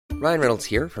Ryan Reynolds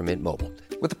here from Mint Mobile.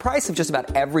 With the price of just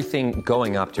about everything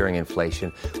going up during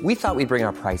inflation, we thought we'd bring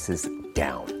our prices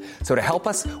down. So to help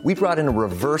us, we brought in a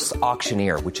reverse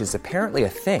auctioneer, which is apparently a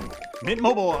thing. Mint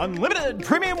Mobile Unlimited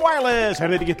Premium Wireless. How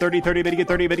to get 30, 30, bit to get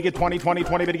 30, bit to get 20, 20,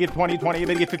 20, bit to get 20, 20,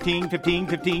 bit to get 15, 15,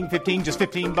 15, 15, just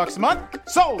 $15 a month?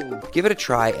 Sold! Give it a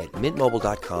try at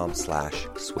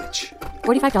mintmobile.com/switch.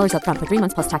 $45 up front for 3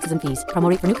 months plus taxes and fees. Promo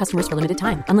rate for new customers for limited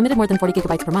time. Unlimited more than 40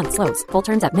 gigabytes per month. Slows full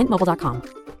terms at mintmobile.com.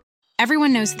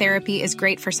 Everyone knows therapy is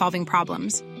great for solving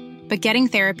problems. But getting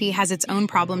therapy has its own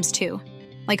problems too.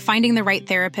 Like finding the right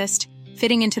therapist,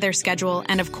 fitting into their schedule,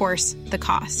 and of course, the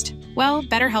cost. Well,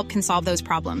 BetterHelp can solve those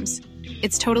problems.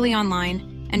 It's totally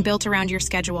online and built around your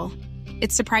schedule.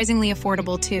 It's surprisingly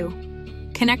affordable too.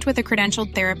 Connect with a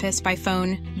credentialed therapist by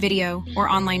phone, video, or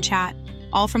online chat,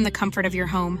 all from the comfort of your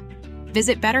home.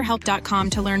 Visit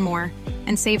BetterHelp.com to learn more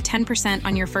and save 10%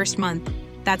 on your first month.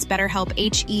 That's BetterHelp,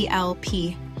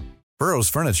 H-E-L-P. Burrow's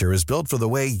furniture is built for the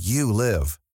way you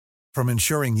live. From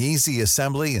ensuring easy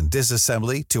assembly and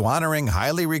disassembly to honoring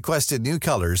highly requested new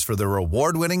colors for their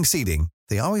award-winning seating,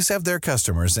 they always have their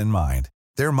customers in mind.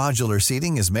 Their modular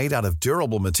seating is made out of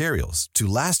durable materials to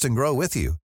last and grow with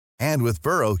you. And with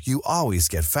Burrow, you always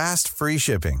get fast, free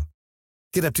shipping.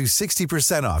 Get up to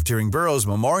 60% off during Burrow's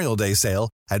Memorial Day sale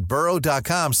at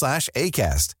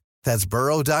burrow.com/ACAST. That's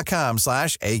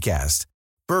burrow.com/ACAST.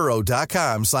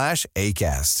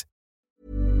 burrow.com/ACAST.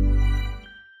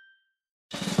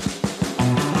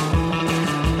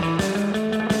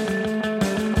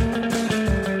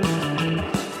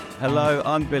 Hello,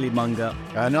 I'm Billy Munger.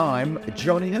 And I'm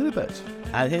Johnny Herbert.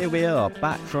 And here we are,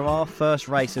 back from our first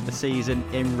race of the season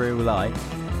in real life,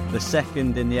 the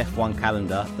second in the F1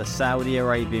 calendar, the Saudi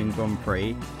Arabian Grand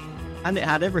Prix. And it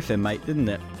had everything, mate, didn't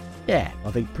it? Yeah,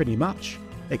 I think pretty much,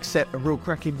 except a real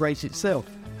cracking race itself.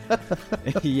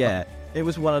 Yeah, it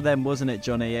was one of them, wasn't it,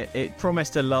 Johnny? It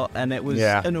promised a lot, and it was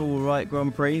an all-right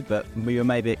Grand Prix, but we were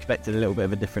maybe expecting a little bit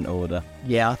of a different order.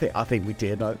 Yeah, I think we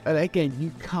did. And again,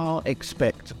 you can't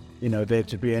expect, there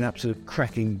to be an absolute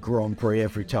cracking Grand Prix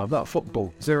every time. Like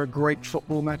football. Is there a great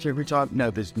football match every time?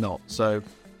 No, there's not. So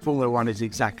Formula One is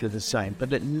exactly the same.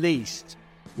 But at least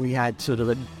we had sort of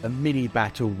a mini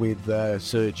battle with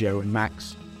Sergio and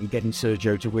Max. And getting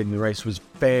Sergio to win the race was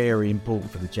very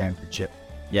important for the championship.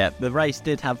 Yeah, the race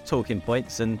did have talking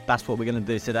points, and that's what we're going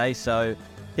to do today. So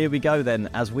here we go then,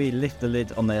 as we lift the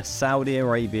lid on the Saudi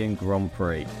Arabian Grand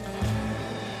Prix.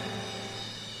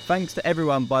 Thanks to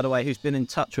everyone, by the way, who's been in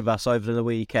touch with us over the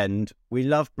weekend. We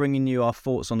love bringing you our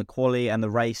thoughts on the quali and the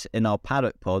race in our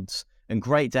paddock pods, and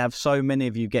great to have so many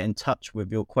of you get in touch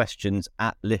with your questions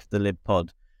at Lift the Lid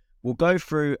Pod. We'll go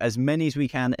through as many as we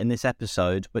can in this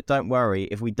episode, but don't worry,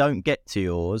 if we don't get to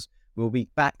yours, we'll be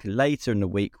back later in the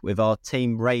week with our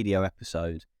team radio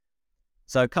episode.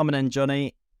 So coming in,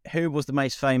 Johnny, who was the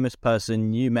most famous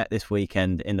person you met this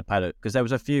weekend in the paddock? Because there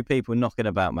was a few people knocking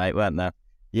about, mate, weren't there?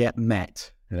 Yeah,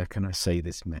 met. Can I say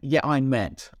this, met? Yeah,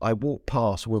 I walked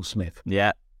past Will Smith.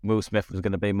 Yeah, Will Smith was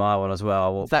going to be my one as well. I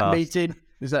walked past.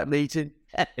 Is that meeting?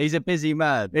 He's a busy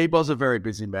man. He was a very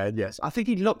busy man, yes. I think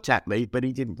he looked at me, but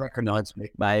he didn't recognise me.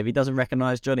 Mate, if he doesn't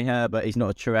recognise Johnny Herbert, he's not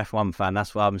a true F1 fan.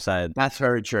 That's what I'm saying. That's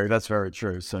very true.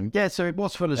 So, so it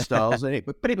was full of stars, but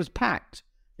it was packed.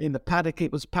 In the paddock,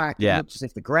 it was packed. Yeah. It looked as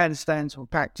if the grandstands were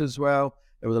packed as well.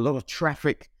 There was a lot of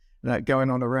traffic going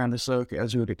on around the circuit,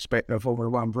 as you would expect in a Formula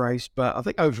One race. But I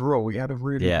think overall, we had a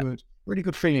really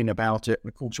good feeling about it.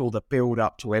 And of course, all the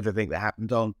build-up to everything that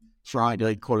happened on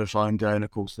Friday, qualifying day, and of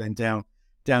course, then down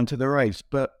to the race.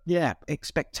 But yeah,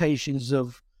 expectations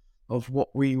of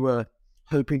what we were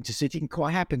hoping to see didn't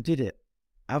quite happen, did it?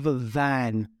 Other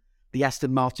than the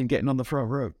Aston Martin getting on the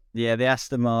front row. Yeah, the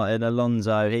Aston Martin,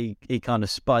 Alonso, he kind of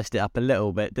spiced it up a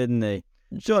little bit, didn't he?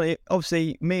 Johnny,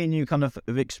 obviously, me and you kind of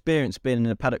have experienced being in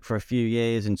the paddock for a few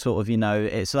years, and sort of,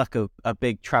 it's like a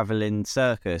big travelling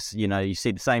circus. You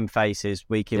see the same faces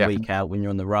week in, week out when you're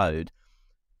on the road.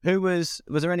 Was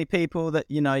there any people that,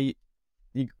 you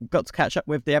got to catch up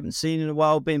with they haven't seen in a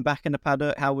while, being back in the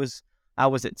paddock? How was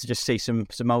it to just see some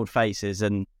old faces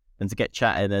and to get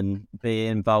chatting and be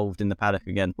involved in the paddock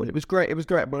again? Well, it was great.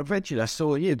 Well, eventually I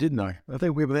saw you, didn't I? I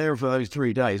think we were there for those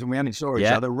 3 days, and we only saw each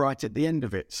other right at the end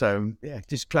of it. So,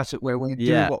 just classic where we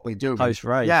do what we do.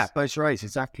 Post-race. Yeah, post-race,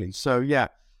 exactly. So,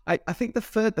 I think the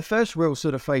first real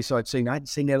sort of face I hadn't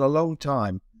seen in a long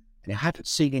time, and I hadn't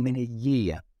seen him in a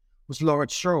year, was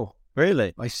Lawrence Stroll.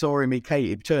 Really? I saw him,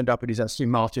 he turned up in his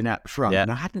Aston Martin out the front,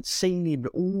 and I hadn't seen him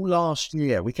all last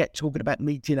year. We kept talking about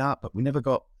meeting up, but we never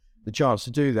got the chance to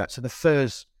do that. So the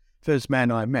first man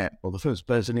I met, or the first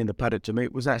person in the paddock to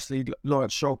meet, was actually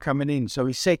Lawrence Stroll coming in. So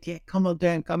he said, come on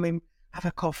down, come in, have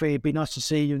a coffee, it'd be nice to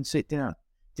see you and sit down.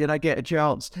 Did I get a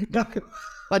chance? No,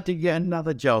 I didn't get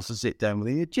another chance to sit down with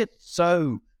him. You're just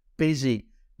so busy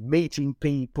meeting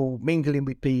people, mingling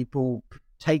with people,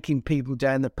 taking people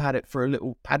down the paddock for a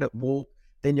little paddock walk.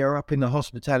 Then you're up in the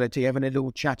hospitality having a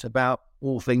little chat about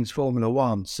all things Formula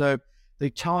One. So the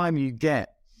time you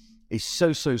get is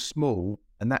so small,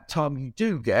 and that time you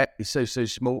do get is so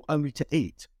small only to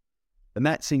eat. And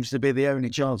that seems to be the only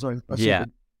chance I sort of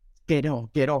get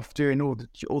off doing all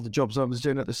the jobs I was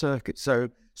doing at the circuit. So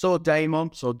saw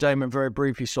Damon very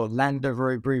briefly, saw Lando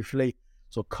very briefly,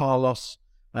 saw Carlos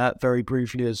very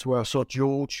briefly as well. Saw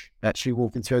George actually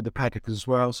walking through the paddock as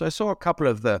well. So I saw a couple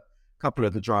of the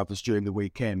drivers during the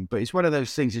weekend. But it's one of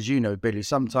those things, as you know, Billy,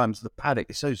 sometimes the paddock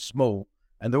is so small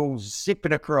and they're all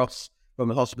zipping across from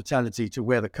the hospitality to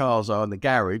where the cars are in the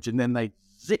garage, and then they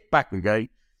zip back again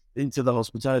into the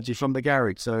hospitality from the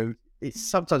garage. So it's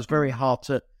sometimes very hard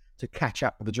to catch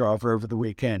up with the driver over the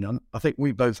weekend. And I think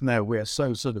we both know we're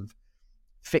so sort of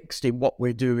fixed in what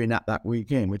we're doing at that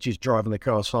weekend, which is driving the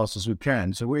car as fast as we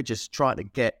can. So we're just trying to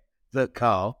get the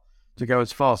car to go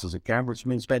as fast as it can, which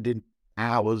means spending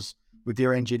hours with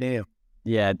your engineer.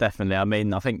 Yeah, definitely. I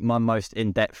mean, I think my most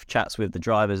in-depth chats with the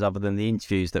drivers, other than the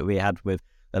interviews that we had with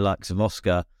the likes of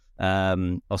Oscar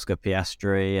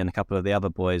Piastri and a couple of the other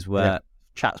boys, were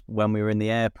chats when we were in the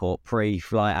airport,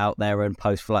 pre-flight out there and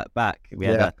post-flight back.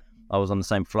 I was on the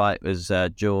same flight as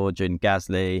George and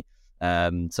Gasly,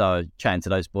 so chatting to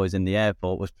those boys in the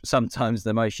airport was sometimes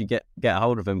the most you get a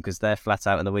hold of them, because they're flat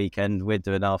out on the weekend, we're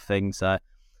doing our thing. So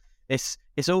it's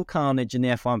all carnage in the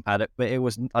F1 paddock, but it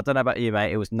was, I don't know about you,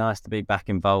 mate, it was nice to be back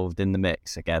involved in the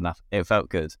mix again. It felt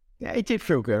good. Yeah, it did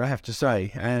feel good, I have to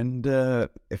say. And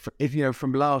if you know,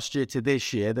 from last year to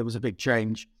this year, there was a big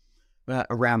change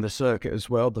around the circuit as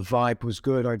well. The vibe was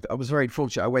good. I was very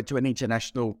fortunate. I went to an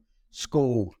international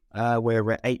school where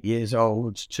we're 8 years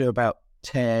old to about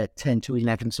 10 to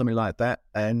 11, something like that.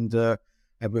 And I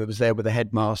was there with the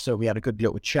headmaster. We had a good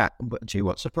little chat. But gee,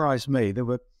 what surprised me,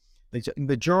 the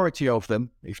majority of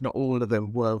them, if not all of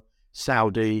them, were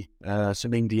Saudi.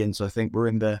 Some Indians, I think, were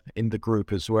in the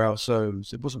group as well. So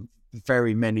it wasn't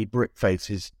very many British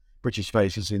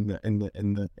faces in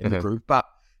the group. But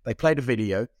they played a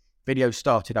video. Video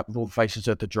started up with all the faces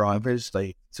of the drivers.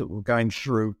 They sort of were going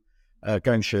through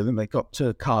them. They got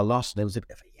to Carlos, and there was a bit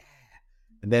of a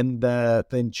and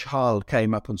then Child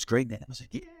came up on screen. Then I was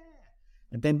like, yeah.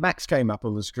 And then Max came up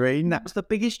on the screen. That was the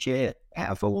biggest cheer out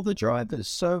of all the drivers.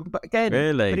 So, but again,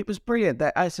 really? But it was brilliant.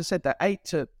 That, as I said, they're 8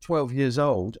 to 12 years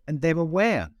old, and they're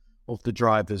aware of the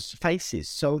drivers' faces.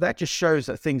 So that just shows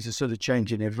that things are sort of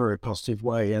changing in a very positive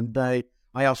way. And I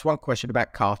asked one question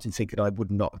about karting, thinking I would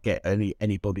not get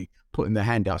anybody putting their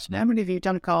hand out. I said, how many of you have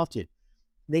done karting?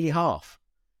 Nearly half.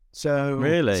 So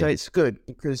really, so it's good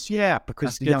because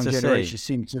That's the young good to generation see.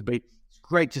 seems to be. It's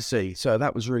great to see. So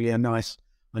that was really a nice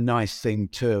thing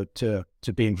to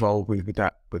be involved with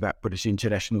that British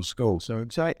International School. So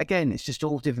again, it's just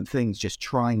all different things, just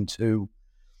trying to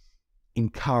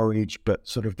encourage, but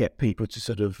sort of get people to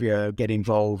sort of get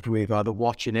involved with either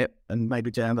watching it and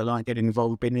maybe down the line getting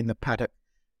involved being in the paddock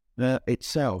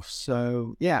itself.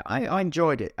 So yeah, I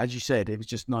enjoyed it. As you said, it was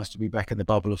just nice to be back in the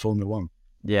bubble of Formula One.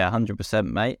 Yeah,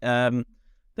 100%, mate.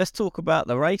 Let's talk about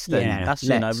the race then. Yeah,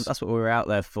 that's what we were out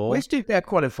there for. Let's do their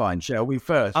qualifying, shall we,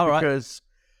 first? All right. Because,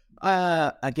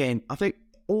 again, I think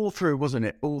all through, wasn't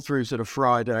it? All through sort of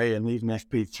Friday and even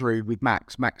FP3 with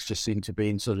Max. Max just seemed to be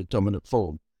in sort of dominant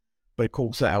form. But of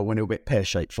course, that went a bit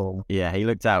pear-shaped form. Yeah, he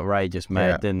looked outrageous,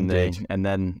 mate, didn't indeed. he? And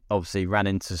then obviously ran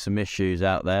into some issues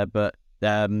out there. But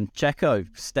Checo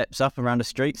steps up around the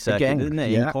street circuit, Again, didn't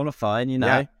he? In qualifying, you know.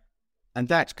 Yeah. And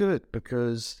that's good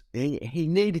because he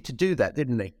needed to do that,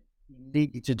 didn't he? He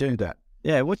needed to do that.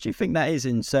 Yeah, what do you think that is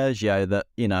in Sergio that,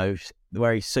 you know,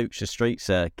 where he suits the street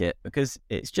circuit? Because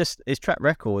it's just, his track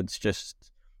record's just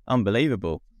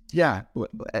unbelievable. Yeah.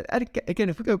 Again,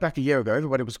 if we go back a year ago,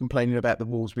 everybody was complaining about the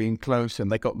walls being close and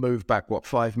they got moved back,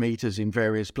 5 meters in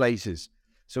various places.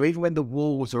 So even when the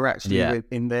walls are actually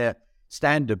in their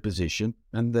standard position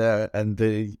and a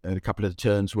couple of the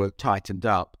turns were tightened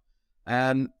up,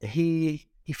 he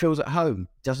feels at home.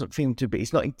 Doesn't seem to be.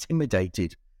 He's not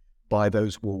intimidated by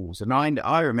those walls. And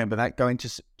I remember that going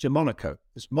to Monaco.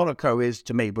 Because Monaco was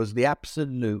the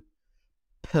absolute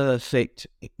perfect,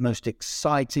 most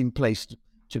exciting place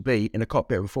to be in a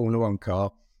cockpit of a Formula One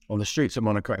car on the streets of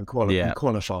Monaco and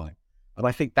qualifying. And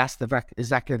I think that's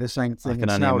exactly the same thing. I can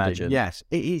only imagine. Yes,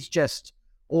 it is just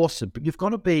awesome. But you've got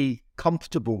to be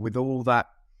comfortable with all that.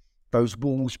 Those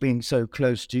walls being so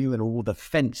close to you and all the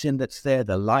fencing that's there,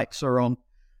 the lights are on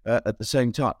at the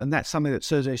same time, and that's something that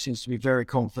Sergio seems to be very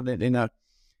confident in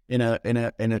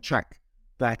a track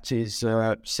that is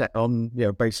set on,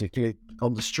 basically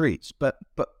on the streets. But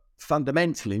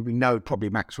fundamentally, we know probably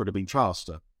Max would have been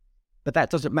faster. But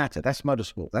that doesn't matter. That's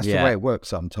motorsport. That's the way it works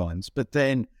sometimes. But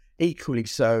then equally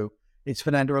so, it's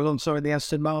Fernando Alonso in the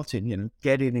Aston Martin,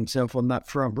 getting himself on that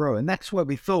front row. And that's where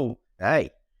we thought,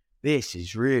 hey, this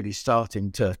is really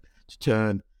starting to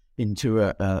turn into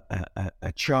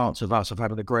a chance of us of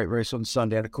having a great race on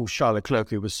Sunday. And of course, Charles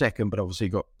Leclerc, who was second, but obviously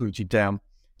got booted down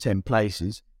 10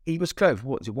 places. He was close.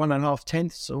 What was it, 1.5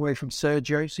 tenths away from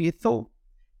Sergio? So you thought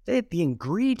the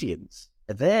ingredients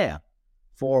are there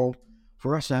for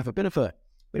us to have a bit of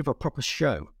a proper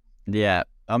show. Yeah,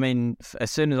 I mean, as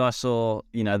soon as I saw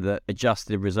the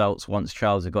adjusted results once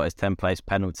Charles had got his 10-place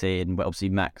penalty, and obviously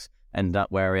Max ended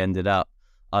up where he ended up,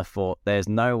 I thought there's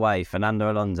no way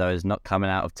Fernando Alonso is not coming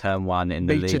out of turn one in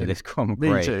the lead of this Grand Prix.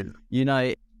 Me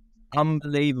too.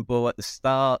 Unbelievable at the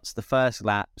starts, the first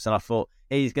laps, and I thought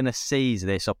he's going to seize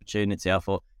this opportunity. I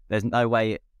thought there's no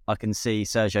way I can see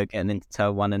Sergio getting into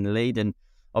turn one in the lead, and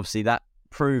obviously that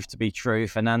proved to be true.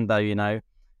 Fernando,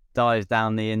 dives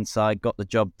down the inside, got the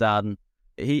job done.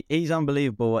 He's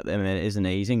unbelievable at the minute, isn't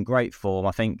he? He's in great form.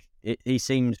 I think he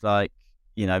seems like,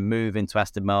 move into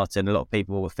Aston Martin. A lot of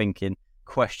people were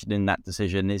questioning that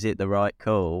decision. Is it the right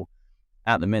call?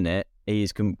 At the minute,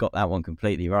 he's got that one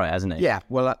completely right, hasn't he? Yeah,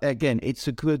 well, again, it's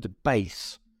a good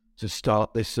base to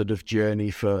start this sort of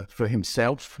journey for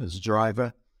himself as a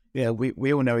driver. Yeah,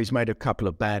 we all know he's made a couple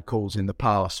of bad calls in the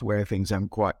past where things haven't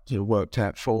quite worked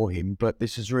out for him, but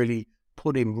this has really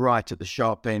put him right at the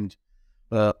sharp end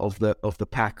of the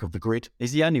pack of the grid.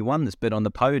 He's the only one that's been on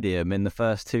the podium in the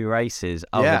first two races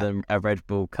other than a Red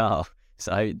Bull car.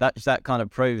 So that kind of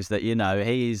proves that,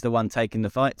 he's the one taking the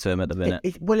fight to him at the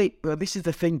minute. Well, this is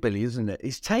the thing, Billy, isn't it?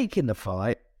 He's taking the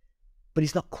fight, but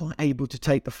he's not quite able to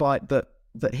take the fight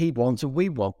that he wants and we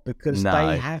want, because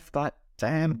they have that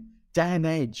damn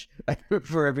edge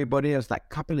for everybody else, that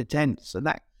couple of tenths. And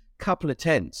that couple of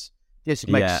tenths just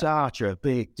makes such a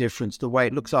big difference, the way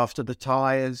it looks after the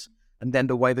tyres, and then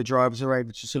the way the drivers are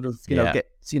able to sort of,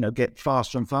 get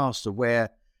faster and faster.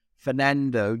 Where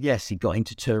Fernando, yes, he got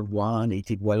into turn one, he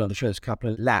did well on the first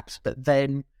couple of laps, but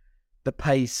then the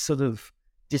pace sort of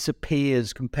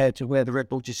disappears compared to where the Red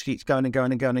Bull just keeps going and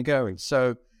going and going and going.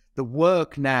 So the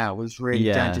work now is really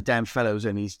down to Dan Fellows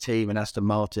and his team and Aston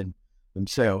Martin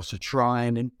themselves to try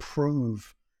and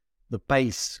improve the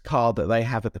base car that they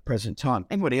have at the present time.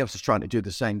 Everybody else is trying to do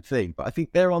the same thing, but I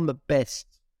think they're on the best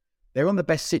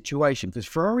situation, because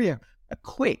Ferrari are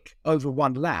quick over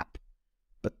one lap,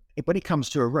 but when it comes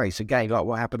to a race, again, like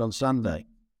what happened on Sunday,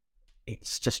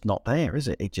 it's just not there, is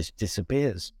it? It just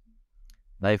disappears.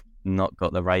 They've not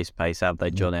got the race pace, have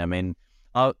they, Johnny? I mean,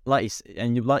 like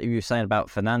you were saying about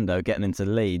Fernando getting into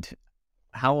the lead,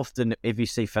 how often, if you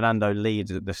see Fernando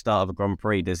lead at the start of a Grand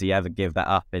Prix, does he ever give that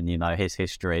up in, his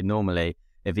history? Normally,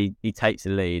 if he takes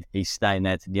the lead, he's staying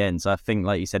there to the end. So I think,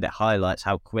 like you said, it highlights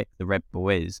how quick the Red Bull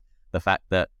is. The fact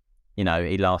that, he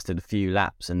lasted a few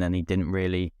laps and then he didn't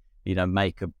really,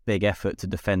 make a big effort to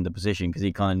defend the position, because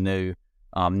he kind of knew,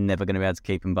 I'm never going to be able to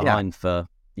keep him behind for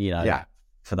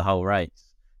the whole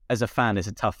race. As a fan, it's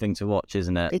a tough thing to watch,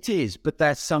 isn't it? It is, but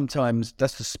that's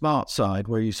the smart side,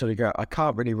 where you sort of go, I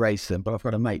can't really race them, but I've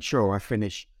got to make sure I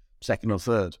finish second or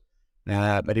third.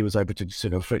 But he was able to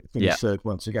sort of finish third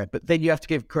once again. But then you have to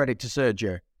give credit to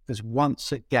Sergio, because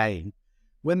once again,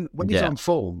 when he's on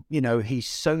form, he's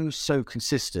so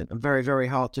consistent and very, very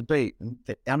hard to beat. And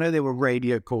I know there were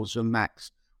radio calls from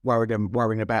Max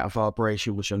worrying about a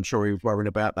vibration, which I'm sure he was worrying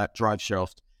about, that drive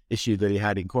shaft issue that he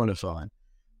had in qualifying.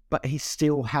 But he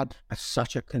still had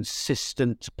such a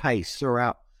consistent pace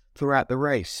throughout the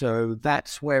race. So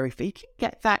that's where, if he can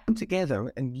get that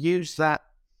together and use that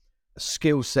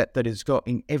skill set that he's got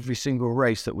in every single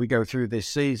race that we go through this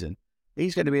season,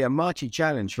 he's going to be a mighty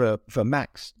challenge for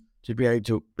Max to be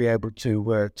able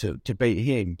to beat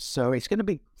him. So it's going to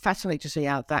be fascinating to see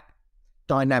how that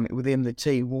dynamic within the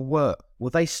team will work. Will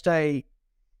they stay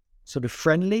sort of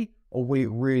friendly, or will it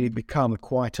really become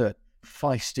quite a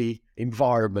feisty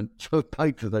environment for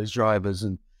both of those drivers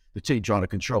and the team trying to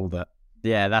control that?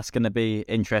 Yeah, that's going to be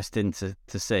interesting to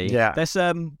see. Yeah. Let's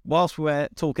whilst we're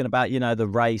talking about the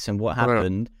race and what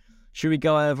happened, should we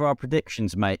go over our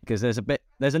predictions, mate? Because there's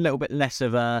a little bit less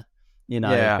of a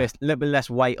a little bit less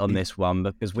weight on this one,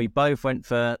 because we both went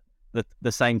for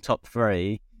the same top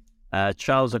three.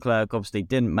 Charles Leclerc obviously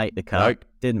didn't make the cut,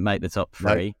 didn't make the top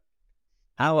three.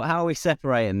 How are we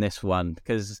separating this one?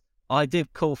 Because I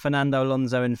did call Fernando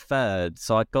Alonso in third,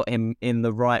 so I got him in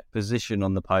the right position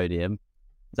on the podium.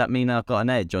 Does that mean I've got an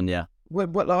edge on you?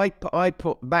 Well, I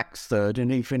put Max third and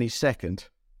he finished second.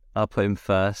 I put him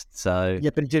first, so... Yeah,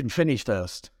 but he didn't finish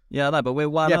first. Yeah, I know, but we're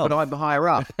one off. Yeah, but I'm higher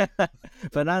up.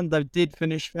 Fernando did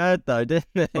finish third, though, didn't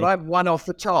he? But I'm one off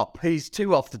the top. He's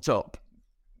two off the top.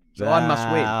 So I must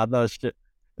win. No shit.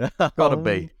 Gotta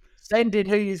be. Send in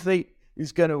who you think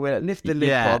is going to win. Lift the lid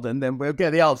pod, and then we'll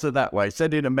get the answer that way.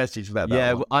 Send in a message about that.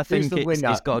 Yeah, one. I think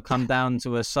it's got to come down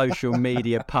to a social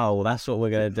media poll. That's what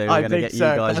we're going to do. We're going to get you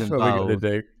guys involved. That's what we're going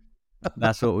to do.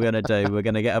 That's what we're going to do. We're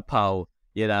going to get a poll.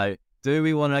 You know, do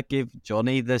we want to give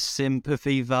Johnny the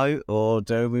sympathy vote, or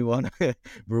do we want to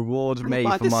reward me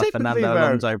for my Fernando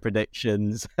Alonso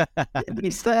predictions?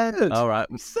 He's third. All right.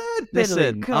 He's third.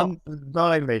 Listen,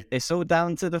 Billy. it's all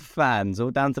down to the fans.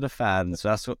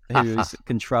 That's who's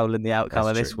controlling the outcome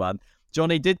of this one.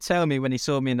 Johnny did tell me when he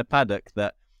saw me in the paddock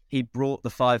that he brought the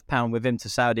 £5 with him to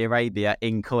Saudi Arabia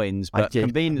in coins, but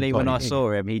conveniently when I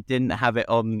saw him, he didn't have it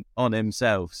on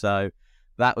himself. So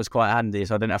that was quite handy,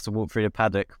 so I didn't have to walk through the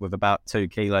paddock with about 2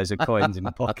 kilos of coins in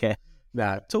my pocket.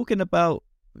 No. Talking about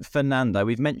Fernando,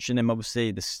 we've mentioned him,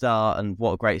 obviously, the start and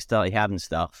what a great start he had and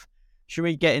stuff. Should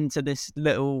we get into this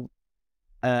little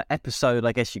episode,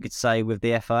 I guess you could say, with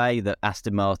the FIA that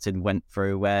Aston Martin went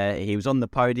through, where he was on the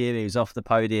podium, he was off the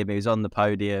podium, he was on the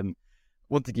podium.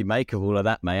 What did you make of all of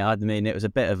that, mate? I mean, it was a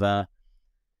bit of it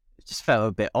just felt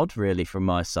a bit odd, really, from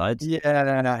my side.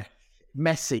 Yeah, no.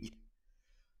 Messy.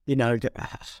 You know,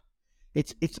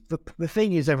 it's the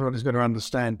thing is, everyone is going to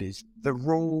understand is the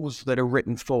rules that are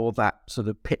written for that sort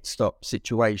of pit stop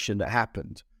situation that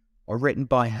happened are written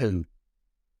by who?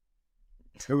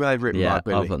 Who are they written by,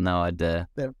 Billy? I've got no idea.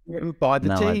 They're written by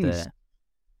the teams. Idea.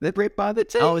 They're written by the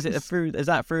teams. Oh, is that through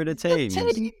the teams?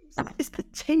 It's the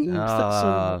teams that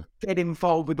sort of get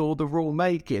involved with all the rule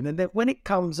making, and then when it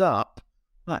comes up,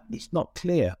 like, it's not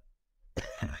clear.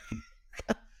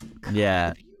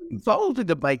 Yeah. Involved in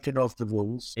the making of the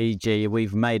rules. E.g.,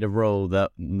 we've made a rule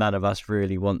that none of us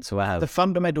really want to have. The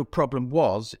fundamental problem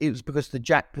was because the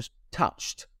jack was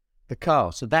touched the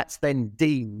car, so that's then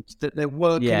deemed that they're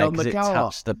working on the car. Yeah,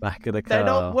 touched the back of the car. They're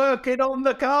not working on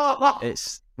the car.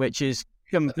 Which is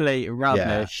complete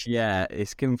rubbish. Yeah,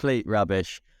 it's complete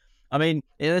rubbish. I mean,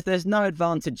 there's no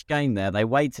advantage gained there. They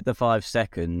waited the 5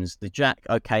 seconds. The jack,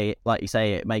 okay, like you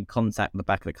say, it made contact with the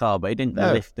back of the car, but it didn't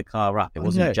lift the car up. It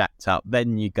wasn't jacked up.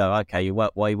 Then you go, okay,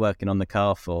 what are you working on the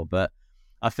car for? But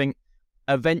I think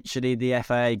eventually the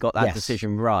FIA got that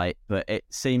decision right, but it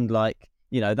seemed like,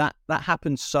 you know, that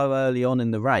happened so early on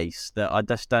in the race that I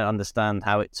just don't understand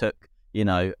how it took, you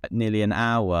know, nearly an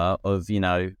hour of, you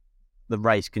know, the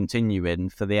race continuing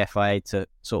for the FIA to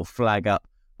sort of flag up,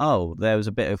 oh, there was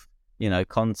a bit of, you know,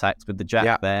 contact with the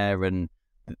jack there, and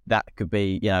that could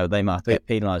be, you know, they might get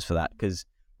penalised for that, because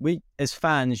we, as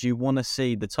fans, you want to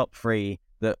see the top three,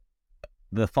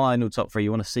 the final top three,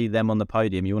 you want to see them on the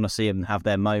podium, you want to see them have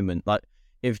their moment. Like,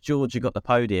 if George had got the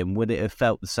podium, would it have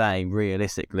felt the same,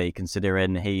 realistically,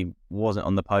 considering he wasn't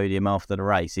on the podium after the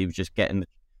race? He was just getting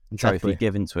the trophy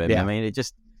given to him. Yeah. I mean,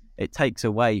 it takes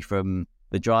away from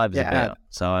the drivers a bit.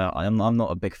 So I'm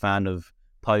not a big fan of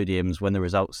podiums when the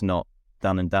result's not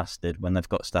done and dusted, when they've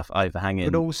got stuff overhanging.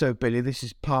 But also, Billy, this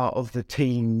is part of the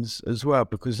teams as well,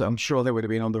 because I'm sure they would have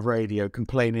been on the radio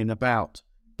complaining about,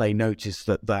 they noticed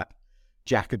that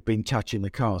jack had been touching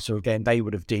the car. So again, they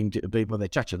would have deemed it to be, when they're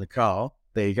touching the car,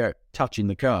 there you go, touching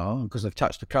the car, because they've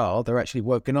touched the car, they're actually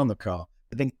working on the car.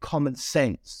 But then common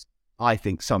sense, I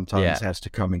think, sometimes has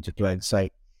to come into play and say,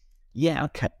 yeah,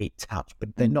 okay, it touched,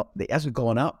 but they're not, it hasn't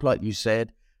gone up, like you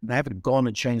said. They haven't gone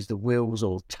and changed the wheels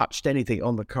or touched anything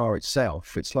on the car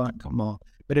itself. It's like, come on,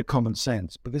 a bit of common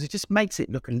sense, because it just makes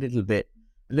it look a little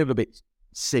bit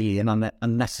silly and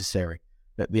unnecessary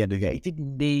at the end of the game. It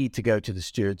didn't need to go to the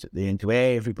stewards at the end, to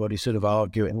everybody sort of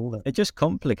argue and all that. It just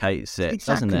complicates it,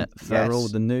 doesn't it? For all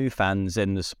the new fans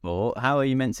in the sport, how are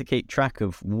you meant to keep track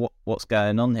of what's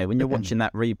going on here? When you're watching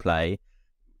that replay,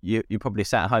 you probably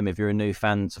sat at home, if you're a new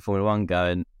fan to Formula One,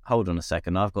 going, hold on a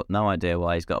second, I've got no idea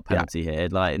why he's got a penalty here.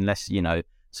 Like, unless, you know,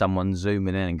 someone's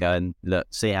zooming in and going, look,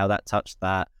 see how that touched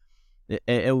that.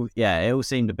 It all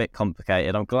seemed a bit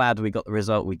complicated. I'm glad we got the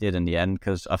result we did in the end,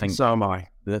 because I think so am I.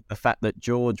 The fact that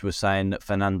George was saying that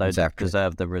Fernando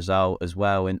deserved the result as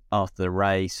well after the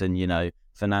race, and, you know,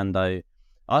 Fernando,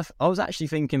 I was actually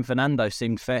thinking Fernando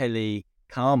seemed fairly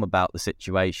calm about the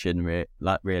situation.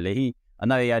 Really, I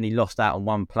know he only lost out on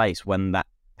one place when that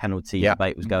penalty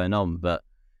debate was going on, but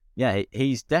yeah,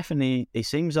 he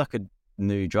seems like a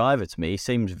new driver to me. He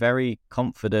seems very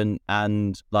confident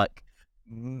and like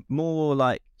more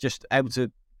like just able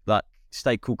to like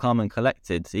stay cool, calm and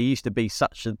collected. He used to be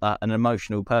such an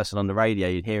emotional person on the radio.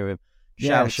 You'd hear him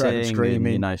shouting, screaming,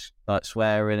 and, you know, like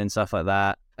swearing and stuff like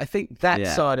that. I think that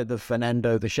side of the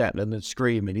Fernando, the shouting and the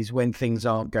screaming, is when things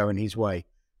aren't going his way.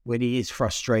 when he is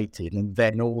frustrated, and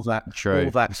then all that sort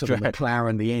of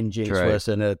McLaren, the engines worse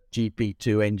than a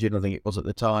GP2 engine, I think it was at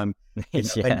the time.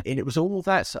 And it was all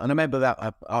that. And I remember that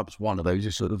I was one of those who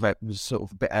was sort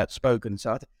of a bit outspoken.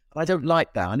 So I don't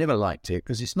like that. I never liked it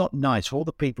because it's not nice for all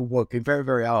the people working very,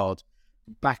 very hard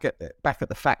back at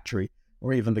the factory,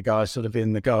 or even the guys sort of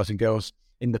in the guys and girls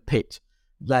in the pit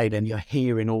lane, and you're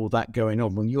hearing all that going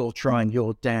on when you're trying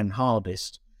your damn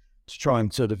hardest to try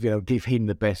and sort of, give him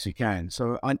the best you can.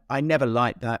 So I never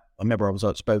liked that. I remember I was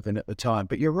outspoken at the time,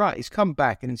 but you're right. He's come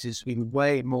back and he's been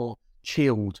way more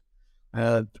chilled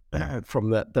from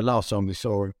the last time we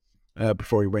saw him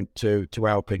before he went to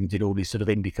Alpine and did all this sort of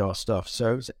IndyCar stuff.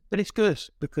 But it's good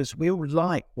because we all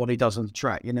like what he does on the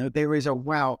track. There is a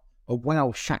wow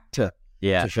factor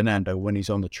to Fernando when he's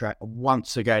on the track.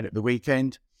 Once again at the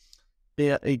weekend,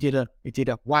 he did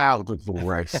a wild good little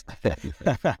race.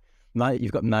 Mate,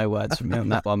 you've got no words from me on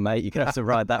that one, mate. You're going to have to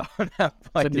ride that one out.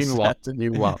 It's a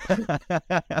new one.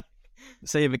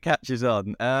 See if it catches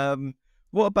on.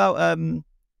 What about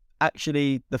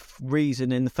actually the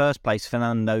reason in the first place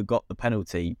Fernando got the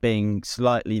penalty, being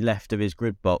slightly left of his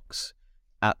grid box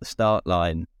at the start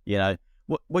line?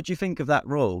 What do you think of that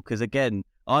rule? Because again,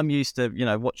 I'm used to,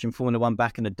 watching Formula One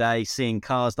back in the day, seeing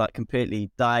cars like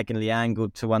completely diagonally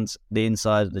angled to the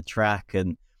inside of the track,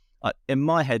 and in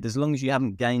my head, as long as you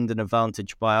haven't gained an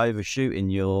advantage by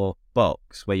overshooting your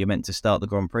box where you're meant to start the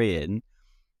Grand Prix in,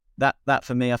 that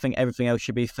for me, I think everything else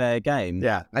should be fair game.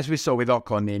 Yeah, as we saw with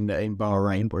Ocon in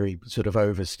Bahrain, where he sort of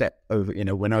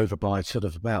went over by sort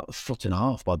of about a foot and a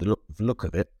half by the look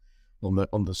of it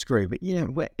on the screen.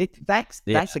 But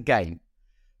that's a game.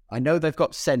 I know they've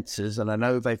got sensors, and I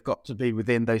know they've got to be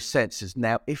within those sensors.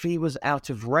 Now, if he was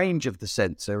out of range of the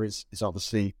sensor, is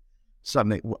obviously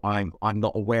something I'm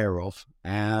not aware of.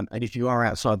 And if you are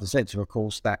outside the sensor, of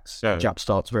course, jump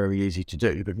start's very easy to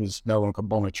do because no one can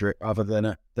monitor it other than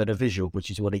a visual, which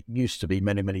is what it used to be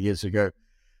many, many years ago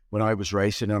when I was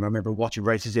racing. And I remember watching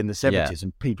races in the 70s,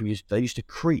 and people used to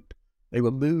creep. They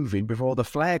were moving before the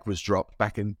flag was dropped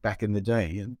back in the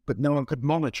day, but no one could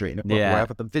monitor it in a proper way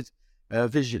other than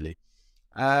visually.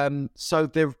 So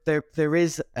there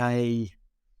is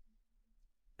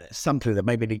something that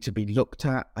maybe needs to be looked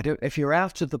at. If you're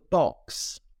out of the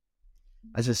box,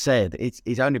 as I said,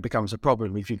 it only becomes a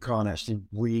problem if you can't actually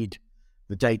read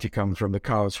the data coming from the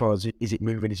car as far as is it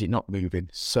moving, is it not moving.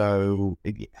 So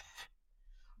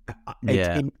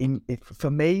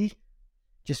for me,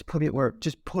 just put it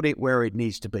where it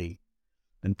needs to be,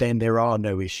 and then there are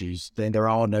no issues. Then there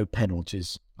are no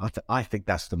penalties. I think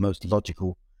that's the most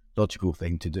logical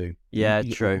thing to do. Yeah,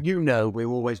 true. We're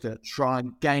always going to try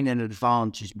and gain an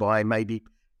advantage by maybe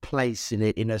placing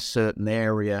it in a certain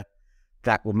area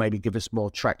that will maybe give us more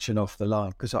traction off the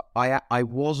line. Because I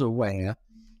was aware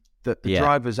that the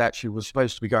drivers actually were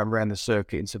supposed to be going around the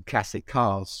circuit in some classic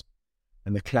cars,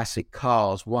 and the classic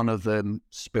cars, one of them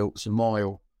spilt some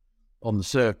oil on the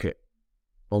circuit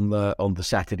on the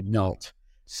Saturday night.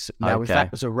 Now, if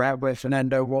that was around where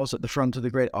Fernando was at the front of the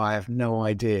grid, I have no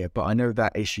idea. But I know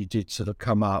that issue did sort of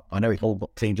come up. I know it all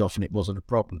got cleaned off and it wasn't a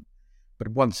problem. But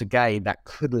once again, that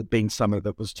could have been something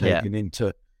that was taken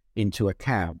into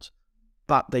account.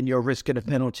 But then you're risking a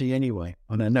penalty anyway.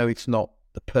 And I know it's not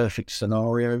the perfect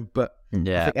scenario, but I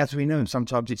think, as we know,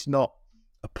 sometimes it's not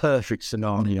a perfect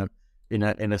scenario in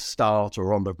a start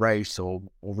or on the race or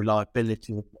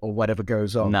reliability or whatever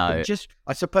goes on. No. But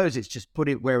I suppose it's just put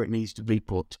it where it needs to be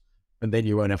put, and then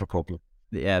you won't have a problem.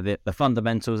 Yeah, the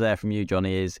fundamentals there from you,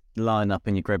 Johnny, is line up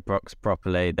in your grid box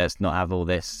properly. Let's not have all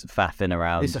this faffing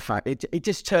around. It's a faff. It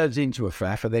just turns into a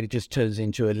faff, and then it just turns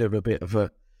into a little bit of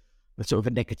a sort of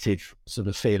a negative sort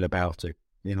of feel about it,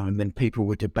 and then people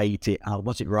would debate it. Oh,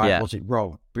 was it right? Was it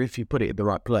wrong? But if you put it in the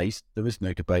right place, there is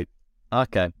no debate.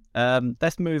 Okay,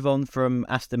 let's move on from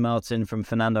Aston Martin, from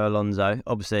Fernando Alonso.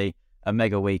 Obviously, a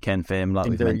mega weekend for him, like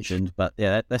we've mentioned. But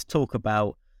let's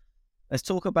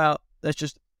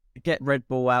just get Red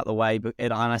Bull out of the way.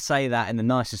 And I say that in the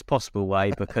nicest possible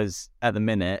way because at the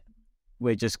minute,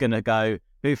 we're just going to go,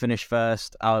 who finished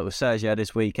first? Oh, it was Sergio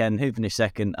this weekend. Who finished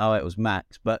second? Oh, it was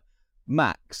Max. But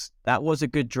Max, that was a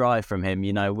good drive from him.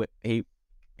 He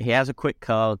has a quick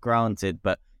car, granted,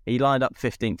 but he lined up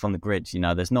 15th on the grids.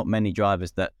 There's not many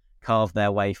drivers that carve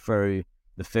their way through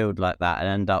the field like that and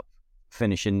end up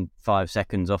finishing 5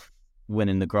 seconds off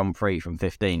winning the Grand Prix from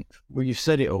 15th. Well, you've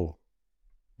said it all.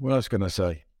 What else can I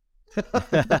say?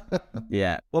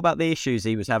 Yeah. What about the issues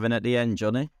he was having at the end,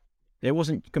 Johnny? It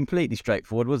wasn't completely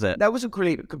straightforward, was it? That wasn't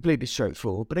completely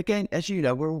straightforward. But again, as you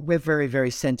know, we're very,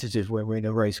 very sensitive when we're in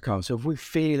a race car. So if we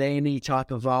feel any type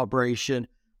of vibration,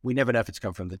 we never know if it's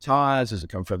come from the tyres, has it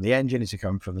come from the engine, has it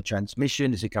come from the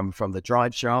transmission, has it come from the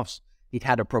drive shafts. He'd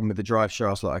had a problem with the drive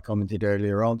shafts, like I commented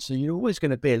earlier on, so you're always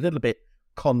going to be a little bit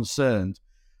concerned.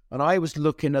 And I was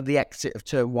looking at the exit of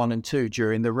turn 1 and 2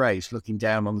 during the race, looking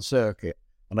down on the circuit,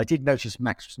 and I did notice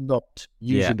Max was not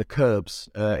using the curbs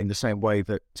in the same way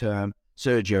that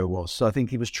Sergio was. So I think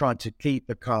he was trying to keep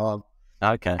the car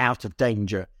out of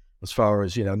danger, as far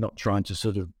as, not trying to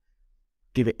sort of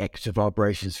give it extra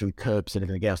vibrations through curbs and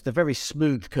everything else. They're very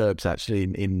smooth curbs, actually,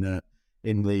 in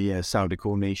the Saudi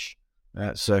Corniche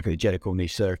circuit, the Jeddah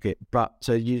Corniche circuit. But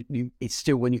it's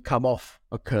still, when you come off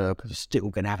a curb, you're still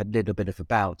going to have a little bit of a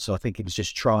bounce. So I think he was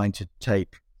just trying to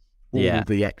take all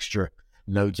the extra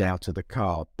loads out of the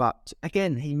car. But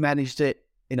again, he managed it,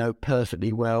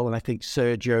 perfectly well. And I think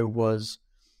Sergio was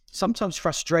sometimes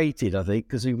frustrated,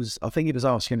 because he was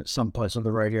asking at some points on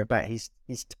the radio about his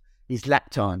lap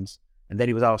times. And then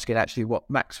he was asking actually what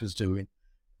Max was doing.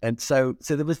 And so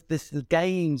there was the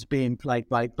games being played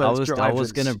by both drivers. I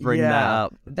was going to bring that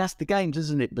up. That's the games,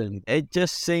 isn't it, Billy? It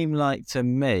just seemed like, to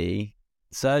me,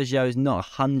 Sergio is not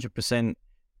 100%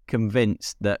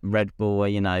 convinced that Red Bull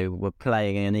were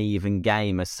playing an even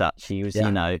game as such. He was,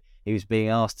 he was being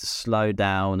asked to slow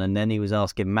down, and then he was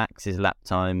asking Max's lap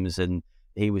times, and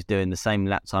he was doing the same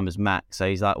lap time as Max. So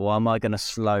he's like, well, am I going to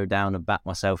slow down and back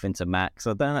myself into Max?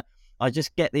 I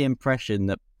just get the impression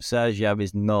that Sergio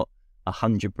is not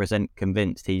 100%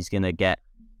 convinced he's going to get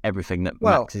everything that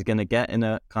Max is going to get, in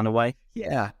a kind of way.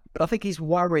 Yeah, but I think he's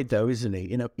worried though, isn't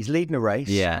he? He's leading a race.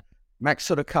 Yeah. Max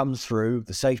sort of comes through,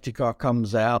 the safety car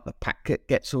comes out, the packet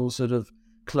gets all sort of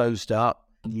closed up.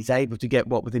 He's able to get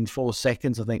within 4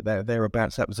 seconds. I think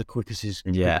thereabouts. That was the quickest,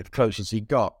 the closest he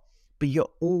got. But you're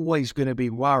always going to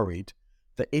be worried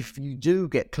that if you do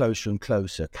get closer and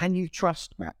closer, can you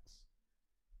trust Max?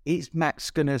 Is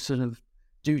Max going to sort of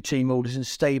do team orders and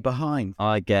stay behind?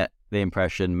 I get the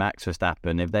impression Max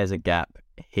Verstappen, if there's a gap,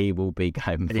 he will be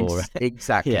going for it.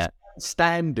 Exactly. Yeah.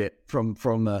 Stand it from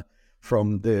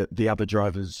the other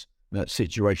drivers'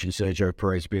 situation, Sergio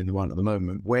Perez being the one at the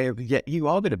moment, where you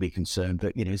are going to be concerned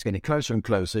that it's getting closer and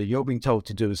closer. You're being told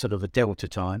to do a sort of a delta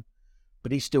time,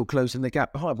 but he's still closing the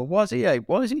gap behind. But why is he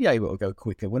able to go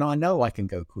quicker when I know I can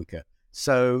go quicker?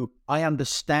 So I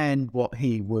understand what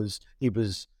he was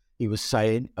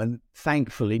saying, and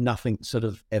thankfully nothing sort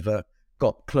of ever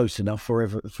got close enough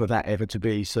for that ever to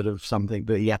be sort of something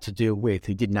that he had to deal with.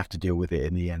 He didn't have to deal with it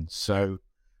in the end. So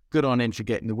good on him for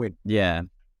getting the win. Yeah.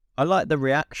 I like the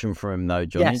reaction from him though,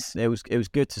 Johnny. Yes. It was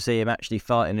good to see him actually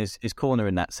fighting his corner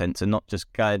in that sense, and not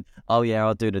just going, oh yeah,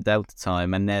 I'll do the delta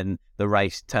time, and then the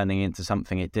race turning into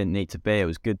something it didn't need to be. It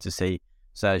was good to see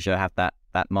Sergio have that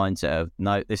mindset of,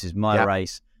 no, this is my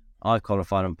race. I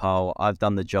qualified on pole. I've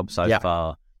done the job so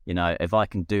far. If I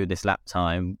can do this lap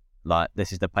time, like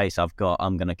this is the pace I've got,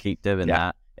 I'm going to keep doing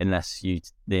that unless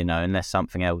unless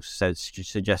something else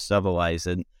suggests otherwise.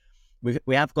 And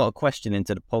we have got a question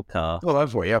into the podcast. Oh,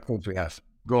 have we? Of course we have.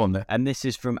 Go on there. And this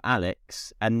is from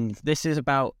Alex, and this is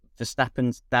about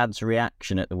Verstappen's dad's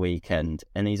reaction at the weekend.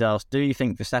 And he's asked, do you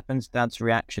think Verstappen's dad's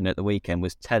reaction at the weekend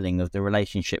was telling of the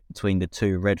relationship between the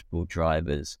two Red Bull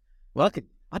drivers? Well,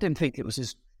 I didn't think it was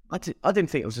as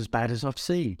bad as I've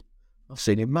seen. I've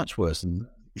seen it much worse than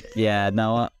that. Yeah,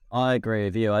 no, I agree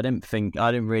with you. I didn't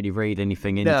really read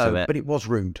anything into it. But it was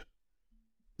rude.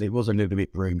 It was a little bit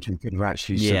rude. He could have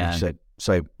actually sort of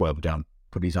say, well done,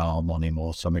 put his arm on him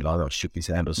or something like that, shook his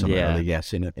hand or something like that.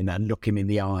 Yes, in that look him in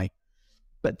the eye.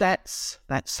 But that's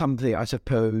something I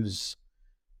suppose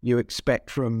you expect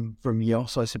from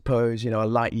Jos, I suppose. I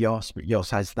like Jos, but Jos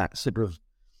has that sort of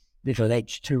little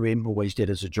edge to him, always did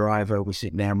as a driver. We see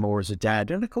it now more as a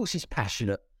dad. And of course he's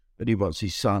passionate, but he wants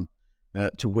his son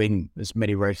to win as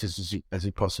many races as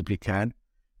he possibly can.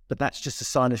 But that's just a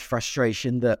sign of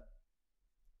frustration that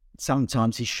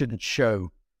sometimes he shouldn't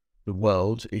show the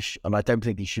world. And I don't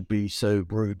think he should be so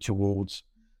rude towards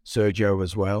Sergio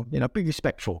as well. Be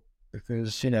respectful, because,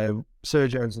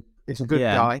 Sergio is a good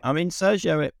guy. I mean,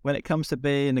 Sergio, when it comes to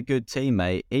being a good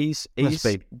teammate, he's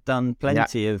done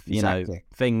plenty of,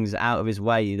 things out of his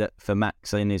way that for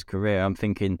Max in his career. I'm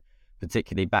thinking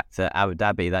particularly back to Abu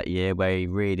Dhabi that year, where he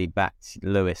really backed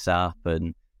Lewis up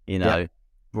and,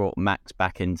 brought Max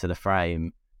back into the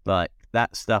frame. Like,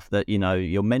 that stuff that,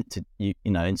 you're meant to,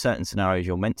 in certain scenarios,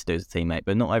 you're meant to do as a teammate,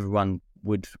 but not everyone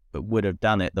would have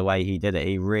done it the way he did it.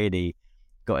 He really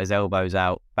got his elbows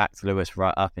out, backed Lewis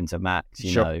right up into Max,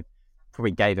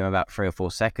 probably gave him about 3 or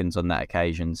 4 seconds on that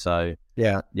occasion. So,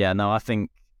 I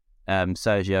think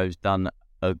Sergio's done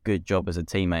a good job as a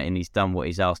teammate, and he's done what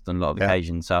he's asked on a lot of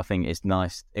occasions. So I think it's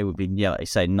nice. It would be, like you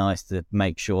say, nice to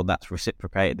make sure that's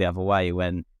reciprocated the other way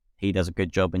when he does a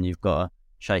good job and you've got to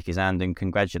shake his hand and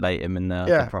congratulate him in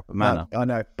the proper manner. I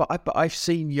know, but I've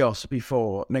seen Jos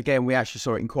before, and again, we actually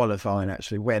saw it in qualifying.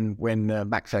 Actually, when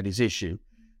Max had his issue,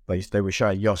 they were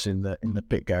showing Jos in the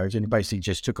pit garage, and he basically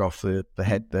just took off the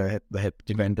head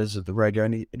defenders of the radio,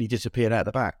 and he disappeared out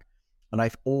the back. And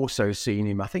I've also seen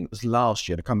him, I think it was last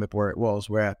year, I can't remember where it was,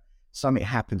 where something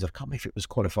happens. I can't remember if it was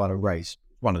qualifying or race,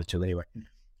 one of the two anyway.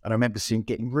 And I remember seeing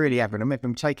getting really angry. I remember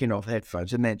him taking off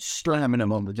headphones and then slamming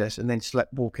them on the desk and then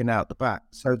walking out the back.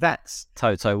 So that's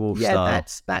Toto Wolff style.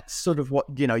 That's sort of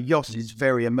what, Jos is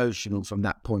very emotional from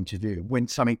that point of view. When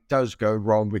something does go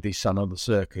wrong with his son on the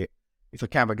circuit, if a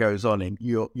camera goes on him,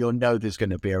 you'll know there's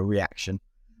going to be a reaction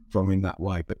from him that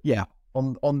way. But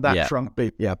on that front,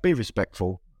 be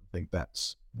respectful. I think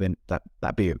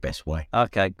that'd be the best way.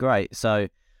 Okay, great. So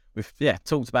we've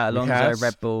talked about Alonso,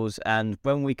 Red Bulls, and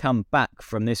when we come back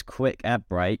from this quick ad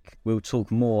break, we'll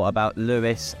talk more about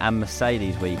Lewis and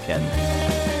Mercedes weekend.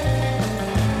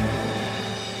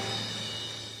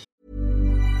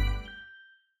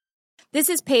 This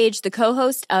is Paige, the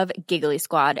co-host of Giggly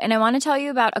Squad, and I want to tell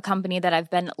you about a company that I've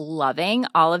been loving,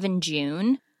 Olive &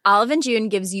 June. Olive & June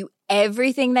gives you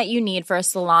everything that you need for a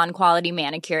salon-quality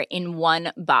manicure in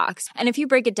one box. And if you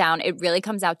break it down, it really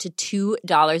comes out to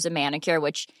 $2 a manicure,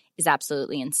 which is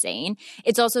absolutely insane.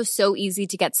 It's also so easy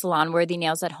to get salon-worthy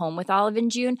nails at home with Olive &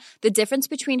 June. The difference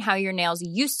between how your nails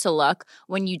used to look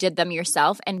when you did them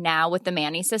yourself and now with the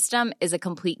Mani system is a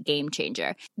complete game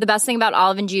changer. The best thing about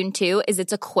Olive & June, too, is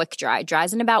it's a quick dry.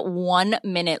 Dries in about 1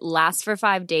 minute, lasts for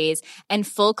 5 days, and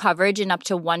full coverage in up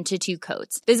to 1 to 2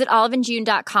 coats. Visit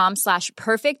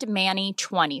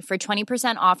oliveandjune.com/perfectmani20 for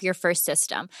 20% off your first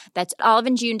system. That's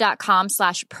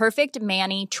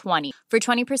oliveandjune.com/perfectmani20 for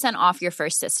 20% off your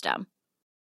first system.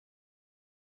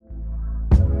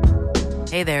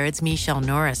 Hey there, it's Michelle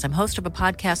Norris. I'm host of a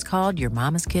podcast called Your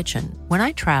Mama's Kitchen. When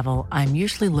I travel, I'm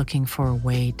usually looking for a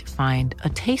way to find a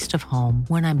taste of home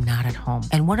when I'm not at home.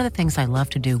 And one of the things I love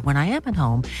to do when I am at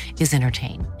home is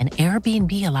entertain. And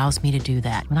Airbnb allows me to do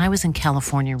that. When I was in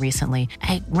California recently,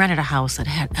 I rented a house that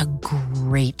had a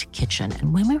great kitchen.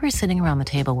 And when we were sitting around the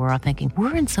table, we were all thinking,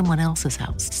 we're in someone else's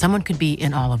house. Someone could be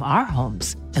in all of our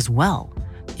homes as well.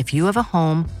 If you have a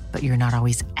home, but you're not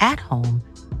always at home,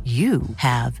 you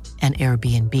have an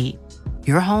Airbnb.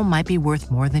 Your home might be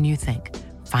worth more than you think.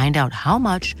 Find out how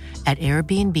much at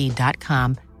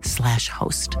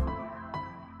airbnb.com/host.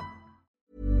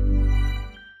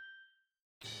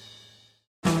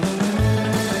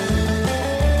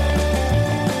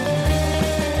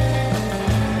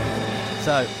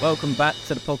 So, welcome back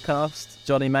to the podcast.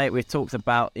 Johnny, mate, we've talked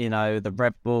about, the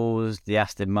Red Bulls, the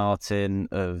Aston Martin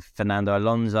of Fernando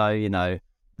Alonso,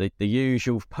 the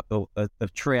usual the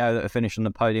trio that have finished on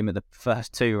the podium at the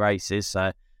first 2 races. So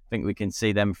I think we can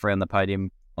see them 3 on the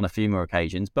podium on a few more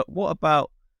occasions. But what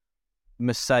about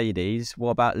Mercedes?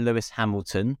 What about Lewis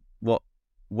Hamilton? What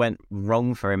went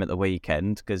wrong for him at the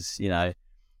weekend? Because,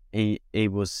 he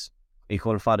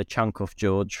qualified a chunk off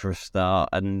George for a start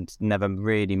and never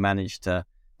really managed to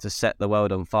set the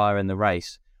world on fire in the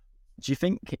race. Do you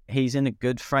think he's in a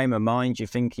good frame of mind? Do you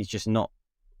think he's just not?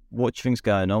 What do you think's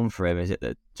going on for him? Is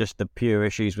it just the pure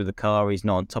issues with the car? He's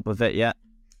not on top of it yet?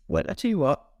 Well, I tell you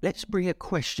what, let's bring a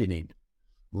question in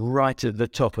right at the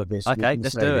top of this. Okay,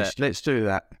 let's do it. Let's do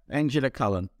that. Angela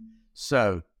Cullen.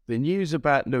 So, the news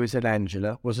about Lewis and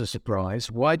Angela was a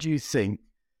surprise. Why do you think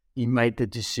he made the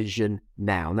decision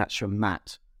now? And that's from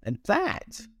Matt. And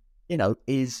that,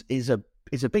 is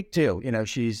a big deal.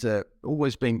 She's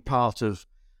always been part of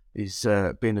is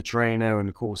being a trainer, and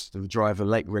of course the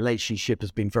driver-lake relationship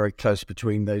has been very close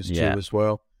between those two as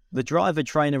well. The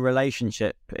driver-trainer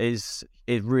relationship is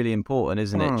really important,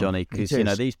 isn't it, Johnny? Because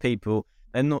these people,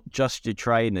 they're not just your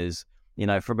trainers.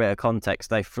 For a bit of context,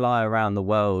 they fly around the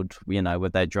world,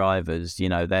 with their drivers.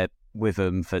 They're with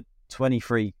them for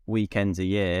 23 weekends a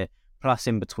year, plus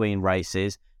in between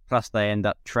races, plus they end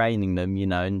up training them,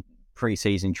 in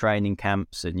pre-season training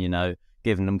camps and,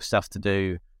 giving them stuff to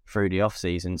do through the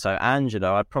off-season. So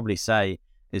Angela, I'd probably say,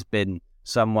 has been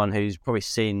someone who's probably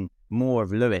seen more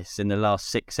of Lewis in the last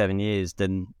 6-7 years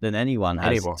than anyone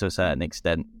has to a certain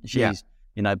extent. She's,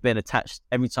 been attached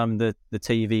every time the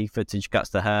TV footage cuts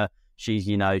to her. She's,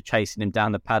 chasing him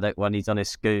down the paddock when he's on his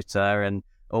scooter and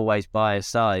always by his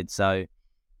side. So,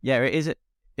 yeah, I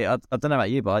don't know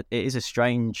about you, but it is a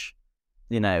strange,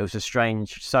 it was a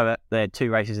strange, so they're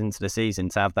 2 races into the season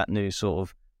to have that new sort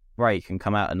of break and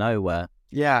come out of nowhere.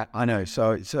 Yeah, I know.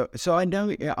 So I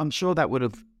know. I'm sure that would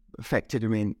have affected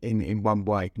him in one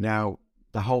way. Now,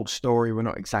 the whole story, we're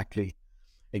not exactly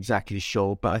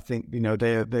sure, but I think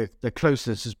the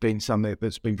closeness has been something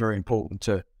that's been very important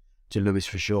to Lewis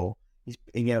for sure.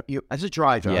 as a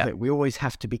driver, I think we always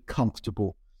have to be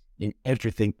comfortable in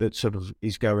everything that sort of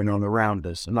is going on around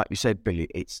us. And like you said, Billy,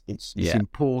 it's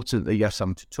important that you have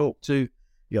someone to talk to.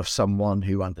 You have someone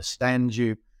who understands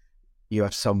you. You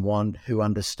have someone who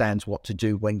understands what to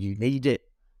do when you need it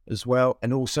as well,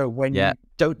 and also when you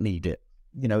don't need it.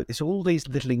 It's all these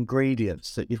little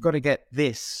ingredients that you've got to get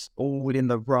this all within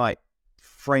the right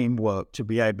framework to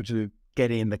be able to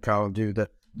get in the car and do the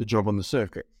job on the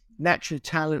circuit. Natural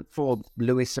talent for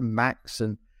Lewis and Max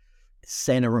and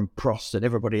Senna and Prost and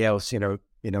everybody else, in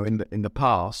the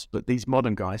past, but these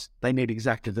modern guys, they need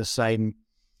exactly the same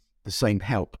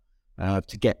help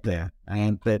to get there,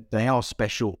 and they are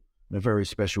special. They're a very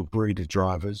special breed of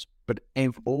drivers, but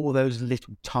all those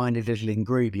tiny little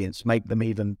ingredients make them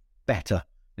even better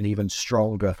and even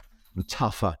stronger and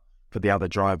tougher for the other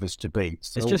drivers to beat.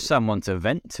 So, it's just someone to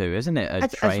vent to, isn't it? A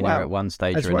trainer at one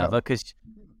stage or another, because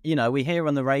we hear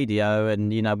on the radio, and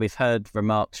we've heard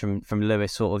remarks from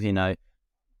Lewis, sort of,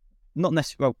 not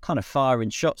necessarily, kind of firing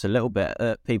shots a little bit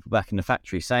at people back in the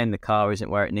factory, saying the car isn't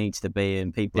where it needs to be,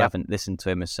 and people haven't listened to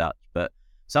him as such. But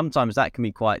sometimes that can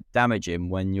be quite damaging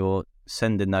when you're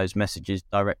sending those messages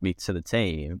directly to the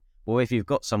team. Or if you've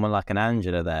got someone like an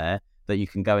Angela there, that you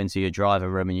can go into your driver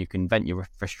room and you can vent your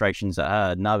frustrations at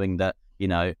her, knowing that,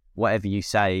 whatever you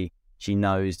say, she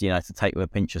knows, to take with a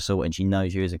pinch of salt, and she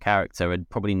knows you as a character, and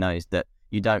probably knows that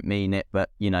you don't mean it, but,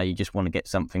 you just want to get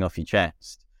something off your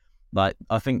chest. Like,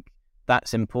 I think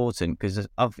that's important, because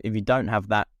if you don't have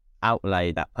that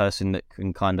outlay, that person that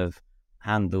can kind of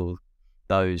handle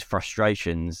those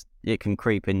frustrations, it can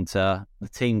creep into the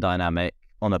team dynamic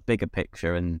on a bigger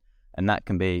picture, and that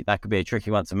could be a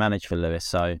tricky one to manage for Lewis.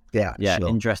 So sure.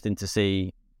 Interesting to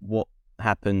see what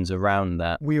happens around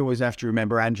that. We always have to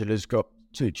remember Angela's got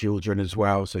 2 children as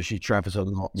well, so she travels a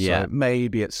lot. So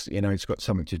maybe it's it's got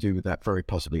something to do with that, very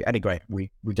possibly. Anyway, we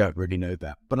don't really know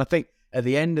that. But I think at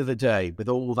the end of the day, with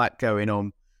all that going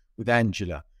on with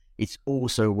Angela, it's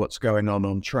also what's going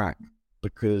on track,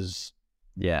 because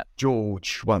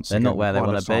George wants they're not where they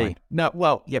want to be. No,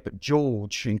 but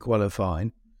George in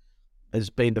qualifying has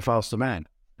been the faster man,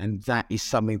 and that is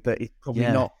something that he's probably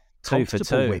not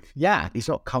comfortable with. Yeah, he's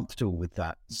not comfortable with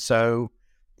that. So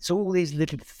it's all these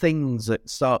little things that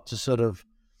start to sort of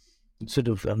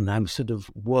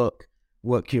work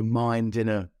your mind in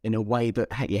a way that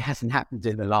it hasn't happened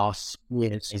in the last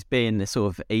years. He's being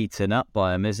sort of eaten up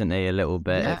by him, isn't he? A little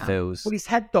bit. It feels. Well, he's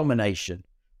had domination.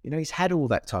 He's had all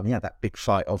that time. Yeah, that big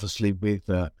fight, obviously, with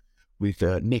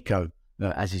Nico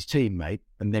as his teammate,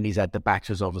 and then he's had the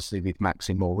battles, obviously, with Max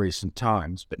in more recent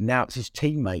times. But now it's his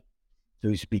teammate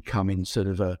who's becoming sort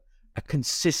of a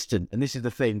consistent. And this is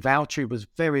the thing: Valtteri was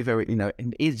very, very,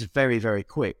 and is very, very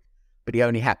quick, but he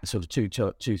only happened sort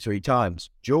of 3 times.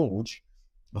 George,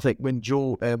 I think, when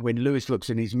Lewis looks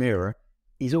in his mirror,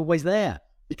 he's always there.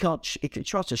 He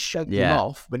tries to shake him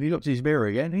off, but he looks in his mirror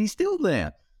again, and he's still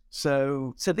there.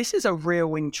 So this is a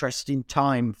real interesting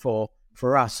time for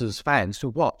us as fans to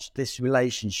watch this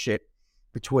relationship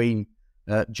between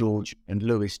George and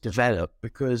Lewis develop,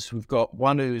 because we've got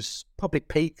one who's probably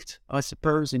peaked, I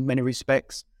suppose, in many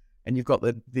respects, and you've got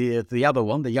the other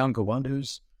one, the younger one,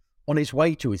 who's on his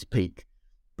way to his peak,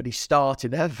 but he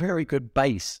started at a very good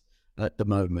base at the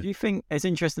moment. Do you think it's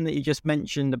interesting that you just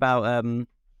mentioned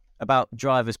about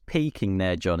drivers peaking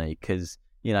there, Johnny? Because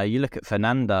you look at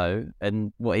Fernando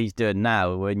and what he's doing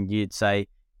now, when you'd say,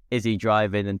 is he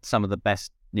driving in some of the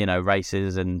best,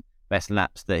 races and best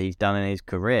laps that he's done in his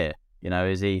career?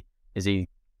 Is he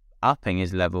upping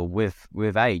his level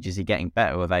with age? Is he getting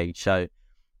better with age? So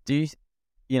do you,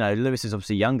 Lewis is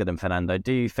obviously younger than Fernando.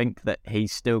 Do you think that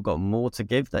he's still got more to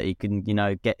give, that he can,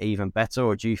 get even better?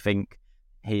 Or do you think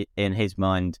in his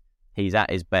mind, he's at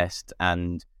his best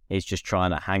and he's just trying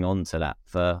to hang on to that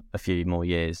for a few more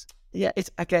years? Yeah, it's,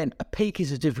 again, a peak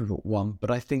is a difficult one,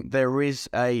 but I think there is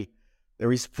the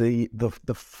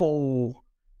full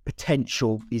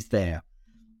potential is there.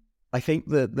 I think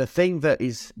the thing that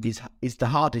is the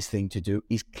hardest thing to do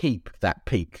is keep that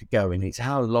peak going. It's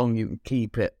how long you can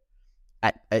keep it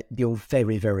at your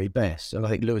very, very best. And I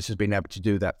think Lewis has been able to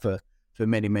do that for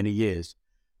many, many years.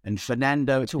 And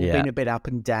Fernando, it's all been a bit up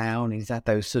and down. He's had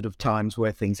those sort of times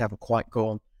where things haven't quite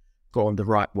gone the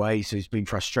right way, so he's been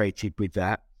frustrated with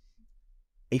that.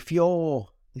 If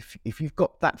you've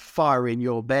got that fire in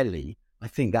your belly, I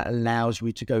think that allows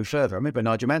you to go further. I remember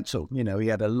Nigel Mansell, he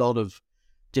had a lot of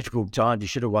difficult times. He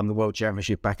should have won the World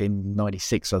Championship back in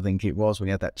 96, I think it was, when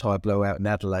he had that tyre blowout in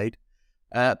Adelaide.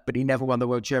 But he never won the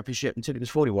World Championship until it was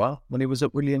 40 while, when he was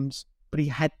at Williams. But he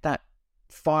had that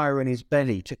fire in his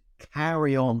belly to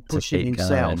carry on pushing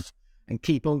himself and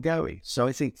keep on going. So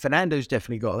I think Fernando's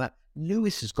definitely got that.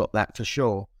 Lewis has got that for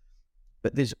sure.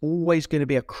 But there's always going to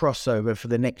be a crossover for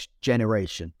the next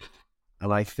generation.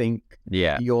 And I think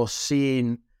you're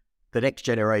seeing the next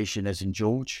generation, as in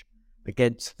George,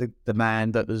 against the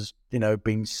man that has,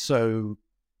 been so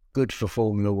good for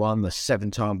Formula One, the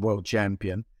 7-time world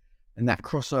champion. And that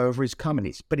crossover is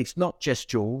coming. But it's not just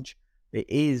George. It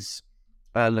is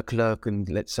Leclerc and,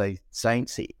 let's say,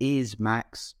 Sainz. It is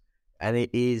Max. And it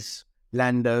is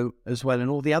Lando as well, and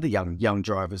all the other young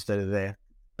drivers that are there.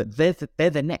 But they're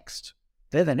the next.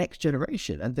 They're the next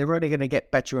generation, and they're only going to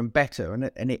get better and better.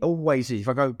 And it always is. If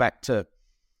I go back to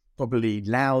probably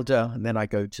Lauda, and then I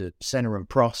go to Senna and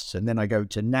Prost, and then I go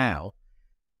to now,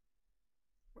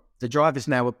 the drivers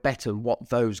now are better than what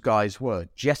those guys were,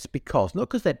 just because, not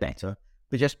because they're better,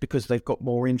 but just because they've got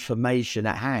more information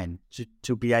at hand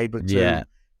to be able to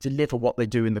deliver what they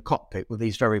do in the cockpit with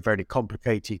these very, very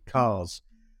complicated cars.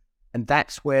 And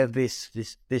that's where this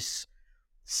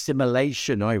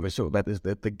simulation, I always talk about this,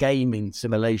 the gaming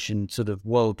simulation sort of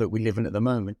world that we live in at the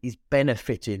moment, is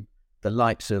benefiting the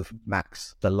likes of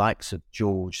Max, the likes of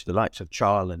George, the likes of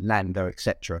Charles and Lando,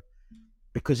 etc.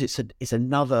 Because it's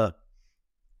another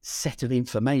set of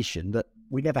information that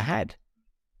we never had.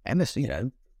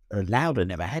 Emerson, Lauda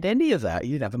never had any of that.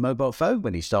 He didn't have a mobile phone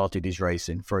when he started his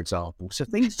racing, for example. So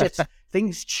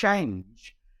things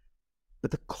change. But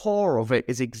the core of it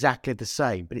is exactly the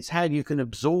same. But it's how you can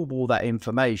absorb all that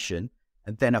information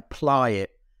and then apply it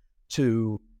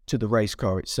to the race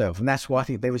car itself. And that's why I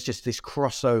think there was just this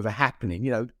crossover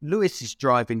happening. Lewis is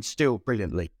driving still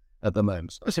brilliantly at the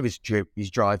moment. It's not as if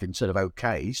he's driving sort of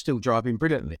okay. He's still driving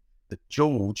brilliantly. But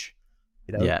George,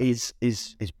 is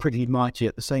pretty mighty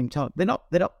at the same time. They're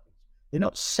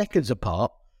not seconds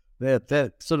apart.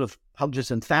 They're sort of hundreds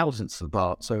and thousands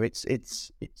apart. So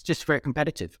it's just very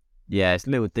competitive. Yeah, it's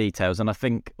little details. And I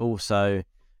think also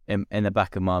in the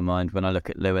back of my mind, when I look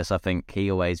at Lewis, I think he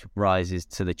always rises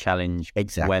to the challenge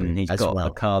when he's got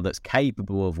a car that's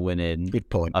capable of winning. Good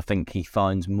point. I think he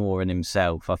finds more in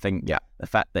himself. I think the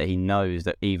fact that he knows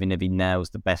that even if he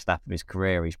nails the best lap of his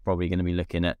career, he's probably going to be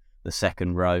looking at the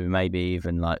second row, maybe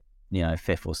even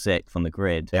fifth or sixth on the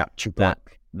grid. Yeah,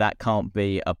 that can't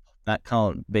be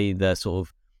the sort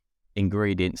of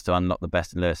ingredients to unlock the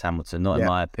best of Lewis Hamilton, not in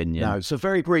my opinion. No, so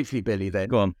very briefly, Billy, then.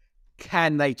 Go on.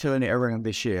 Can they turn it around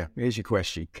this year? Here's your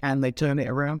question. Can they turn it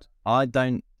around? I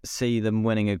don't see them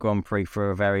winning a Grand Prix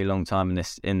for a very long time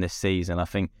in this season. I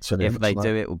think if they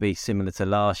do, it will be similar to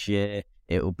last year.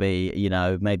 It will be,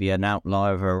 maybe an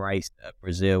outlier of a race at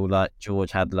Brazil like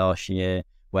George had last year,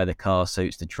 where the car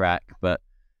suits the track. But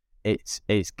it's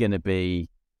going to be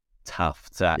tough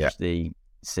to actually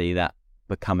see that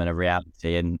becoming a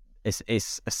reality. And it's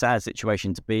a sad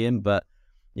situation to be in, but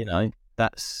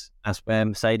that's where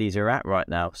Mercedes are at right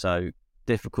now. So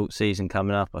difficult season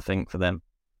coming up, I think, for them.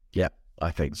 Yeah,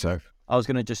 I think so. I was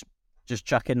going to just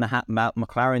chuck in the hat about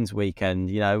McLaren's weekend.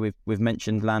 We've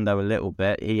mentioned Lando a little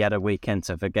bit. He had a weekend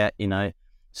to forget.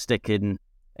 Sticking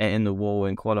it in the wall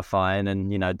in qualifying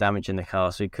and damaging the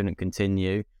car, so he couldn't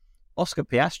continue. Oscar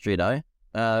Piastri, though,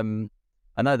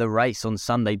 I know the race on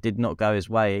Sunday did not go his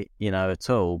way, at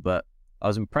all, but I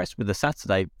was impressed with the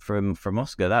Saturday from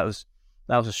Oscar. That was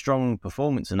a strong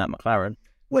performance in that McLaren.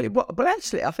 Well, but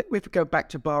actually, I think we have to go back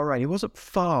to Bahrain. He wasn't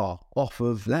far off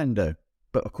of Lando,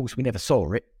 but of course we never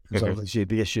saw it because obviously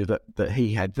the issue that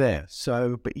he had there.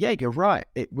 So, but yeah, you're right.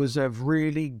 It was a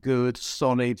really good,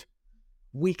 solid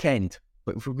weekend.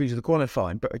 But for the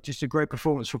qualifying, but just a great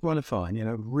performance for qualifying.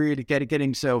 Really getting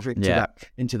himself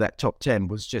into that top 10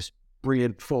 was just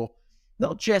brilliant for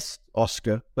not just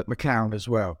Oscar but McLaren as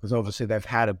well, because obviously they've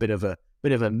had a bit of a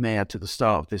mare to the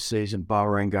start of this season.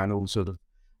 Bahrain going all sort of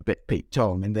a bit peaked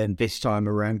on, and then this time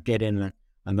around getting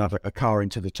a car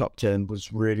into the top 10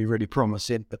 was really, really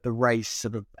promising. But the race,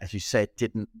 sort of, as you said,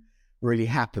 didn't really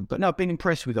happen. But no, I've been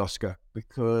impressed with Oscar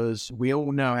because we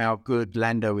all know how good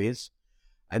Lando is.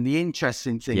 And the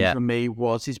interesting thing for me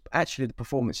was actually the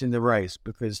performance in the race,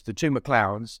 because the two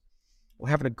McLarens were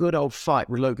having a good old fight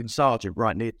with Logan Sargent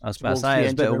right near. I was about to say, there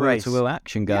was a bit of wheel-to-wheel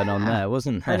action going on there,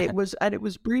 wasn't there? And it was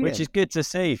brilliant, which is good to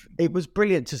see. It was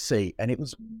brilliant to see, and it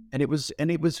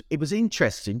was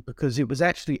interesting because it was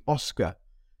actually Oscar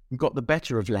who got the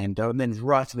better of Lando, and then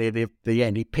right near the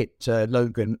end he picked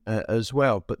Logan as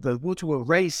well. But the wheel-to-wheel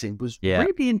racing was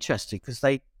really interesting because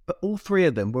all three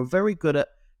of them were very good at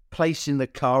placing the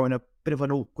car in a bit of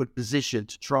an awkward position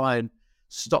to try and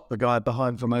stop the guy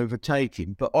behind from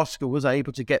overtaking. But Oscar was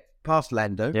able to get past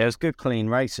Lando. Yeah, it was good, clean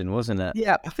racing, wasn't it?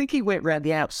 Yeah, I think he went around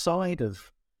the outside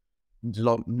of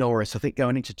Norris, I think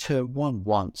going into turn one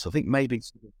once. I think maybe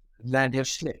Lando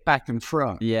slipped back and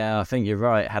front. Yeah, I think you're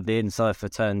right. Had the inside for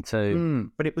turn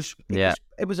 2. But it was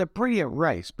a brilliant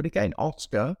race. But again,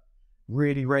 Oscar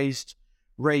really raised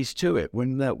to it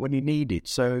when he needed.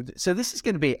 So this is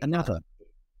going to be another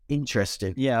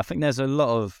interesting. Yeah, I think there's a lot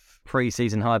of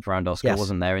pre-season hype around Oscar,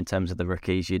 wasn't there, in terms of the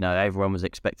rookies? Everyone was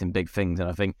expecting big things, and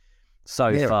I think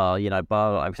so far,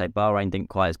 I would say Bahrain didn't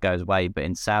quite go his way, but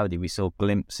in Saudi we saw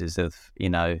glimpses of,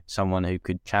 someone who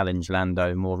could challenge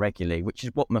Lando more regularly, which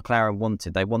is what McLaren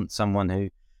wanted. They want someone who,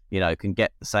 can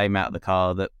get the same out of the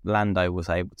car that Lando was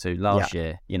able to last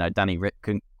year. Danny Rick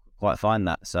couldn't quite find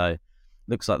that, so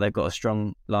looks like they've got a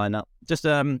strong lineup. Just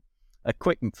some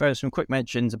quick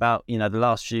mentions about the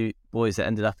last few boys that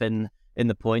ended up in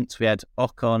the points. We had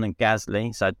Ocon and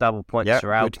Gasly, so double points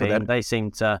for Alpine. They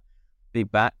seem to be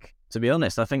back. To be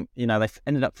honest, I think they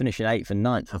ended up finishing 8th and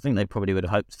 9th. I think they probably would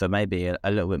have hoped for maybe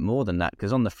a little bit more than that,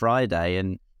 because on the Friday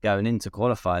and going into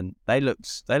qualifying, they looked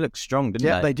strong, didn't they?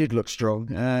 Yeah, they did look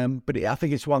strong. But I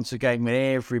think it's once again when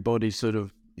everybody sort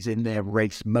of is in their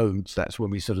race modes, that's when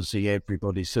we sort of see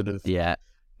everybody sort of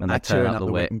and they turn up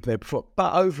the whip.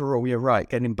 But overall, you're right.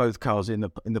 Getting both cars in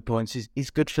the points is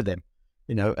good for them.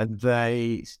 And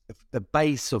the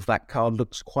base of that car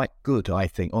looks quite good, I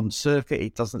think. On circuit,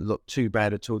 it doesn't look too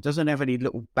bad at all. It doesn't have any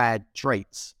little bad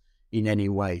traits in any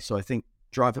way. So I think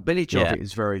drivability of it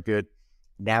is very good.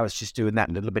 Now it's just doing that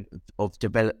little bit of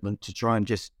development to try and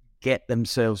just get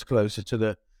themselves closer to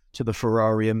the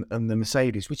Ferrari and the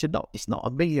Mercedes, which it's not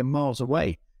a million miles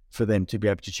away for them to be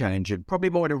able to challenge it. Probably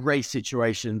more in a race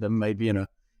situation than maybe in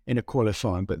a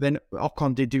qualifying. But then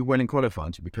Ocon did do well in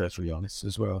qualifying, to be perfectly honest,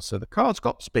 as well. So the car's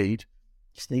got speed,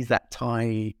 just needs that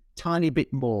tiny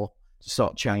bit more to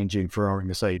start challenging Ferrari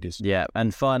Mercedes. Yeah,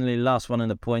 and finally, last one in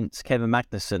the points, Kevin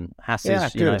Magnussen,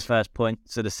 Haas's first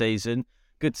points of the season.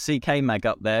 Good to see K-Mag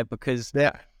up there, because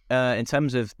in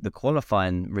terms of the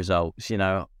qualifying results,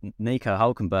 Nico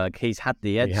Hülkenberg, he's had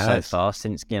the edge so far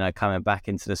since coming back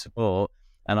into the sport,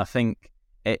 and I think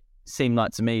it seemed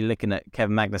like to me, looking at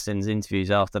Kevin Magnussen's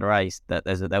interviews after the race, that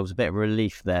there was a bit of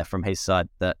relief there from his side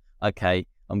that, okay,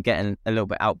 I'm getting a little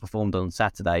bit outperformed on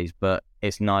Saturdays, but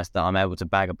it's nice that I'm able to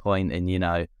bag a point and,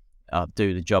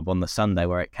 do the job on the Sunday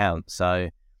where it counts. So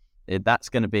that's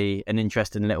going to be an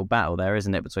interesting little battle there,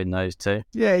 isn't it, between those two?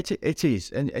 Yeah, it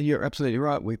is. And you're absolutely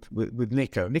right with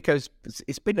Nico.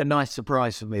 It's been a nice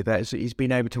surprise for me that he's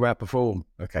been able to outperform,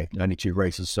 only 2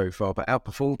 races so far, but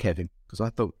outperform Kevin, because I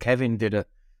thought Kevin did a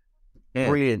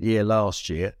brilliant year last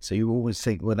year. So you always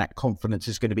think, well, that confidence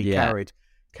is going to be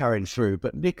carrying through.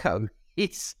 But Nico,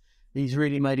 he's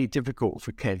really made it difficult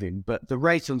for Kevin. But the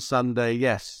race on Sunday,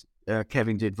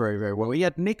 Kevin did very, very well. He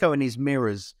had Nico and his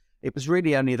mirrors. It was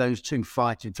really only those two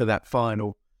fighting for that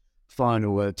final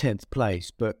 10th place.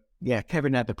 But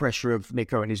Kevin had the pressure of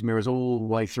Nico and his mirrors all the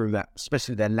way through that,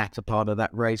 especially the latter part of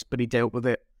that race. But he dealt with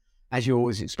it as you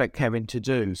always expect Kevin to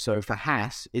do. So for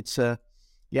Haas, it's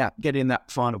getting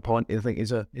that final point, I think,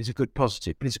 is a good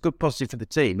positive. But it's a good positive for the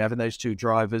team, having those two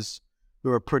drivers who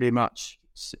are pretty much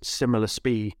similar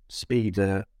speed.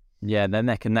 They're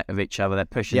neck and neck with each other. They're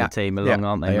pushing the team along,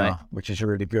 aren't they, mate? Which is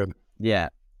really good. Yeah.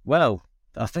 Well,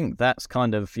 I think that's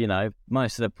kind of,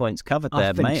 most of the points covered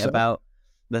there, mate, about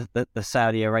the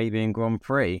Saudi Arabian Grand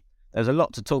Prix. There's a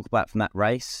lot to talk about from that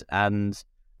race, and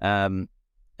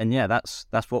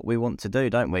that's what we want to do,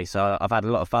 don't we? So I've had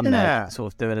a lot of fun there,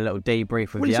 sort of doing a little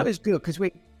debrief with you. It's good because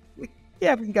we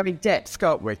can go in depth,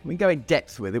 can't we? We can go in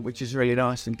depth with it, which is really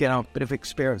nice, and get a bit of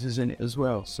experiences in it as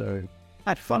well. So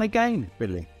had fun again,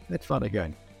 Billy. Had fun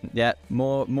again. Yeah,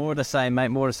 more of the same, mate.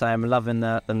 More of the same. I'm loving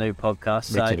the new podcast.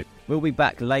 So we'll be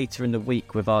back later in the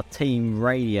week with our team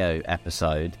radio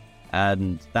episode,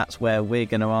 and that's where we're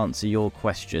going to answer your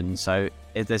questions. So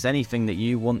if there's anything that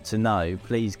you want to know,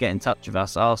 please get in touch with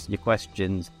us. Ask your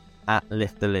questions at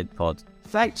Lift the Lid Pod.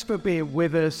 Thanks for being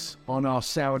with us on our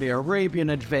Saudi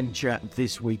Arabian adventure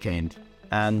this weekend.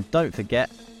 And don't forget,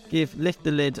 give Lift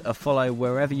the Lid a follow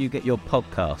wherever you get your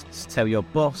podcasts. Tell your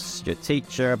boss, your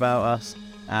teacher about us,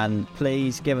 and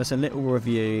please give us a little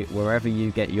review wherever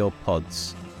you get your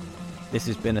pods. This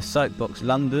has been a Soapbox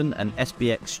London and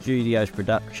SBX Studios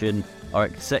production. Our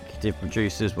executive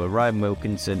producers were Ryan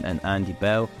Wilkinson and Andy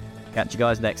Bell. Catch you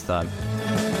guys next time.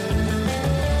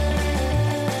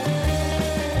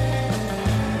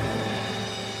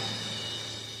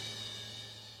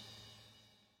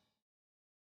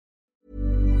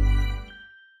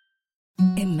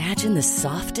 Imagine the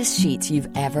softest sheets you've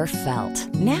ever felt.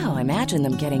 Now imagine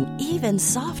them getting even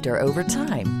softer over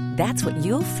time. That's what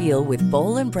you'll feel with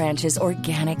Boll & Branch's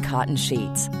organic cotton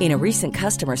sheets. In a recent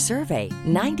customer survey,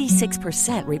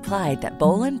 96% replied that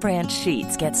Boll & Branch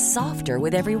sheets get softer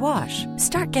with every wash.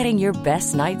 Start getting your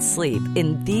best night's sleep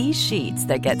in these sheets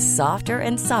that get softer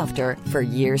and softer for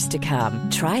years to come.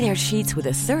 Try their sheets with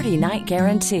a 30-night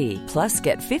guarantee. Plus,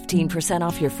 get 15%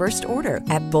 off your first order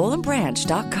at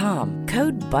bollandbranch.com.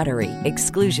 Code BUTTERY.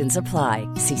 Exclusions apply.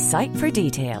 See site for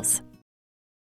details.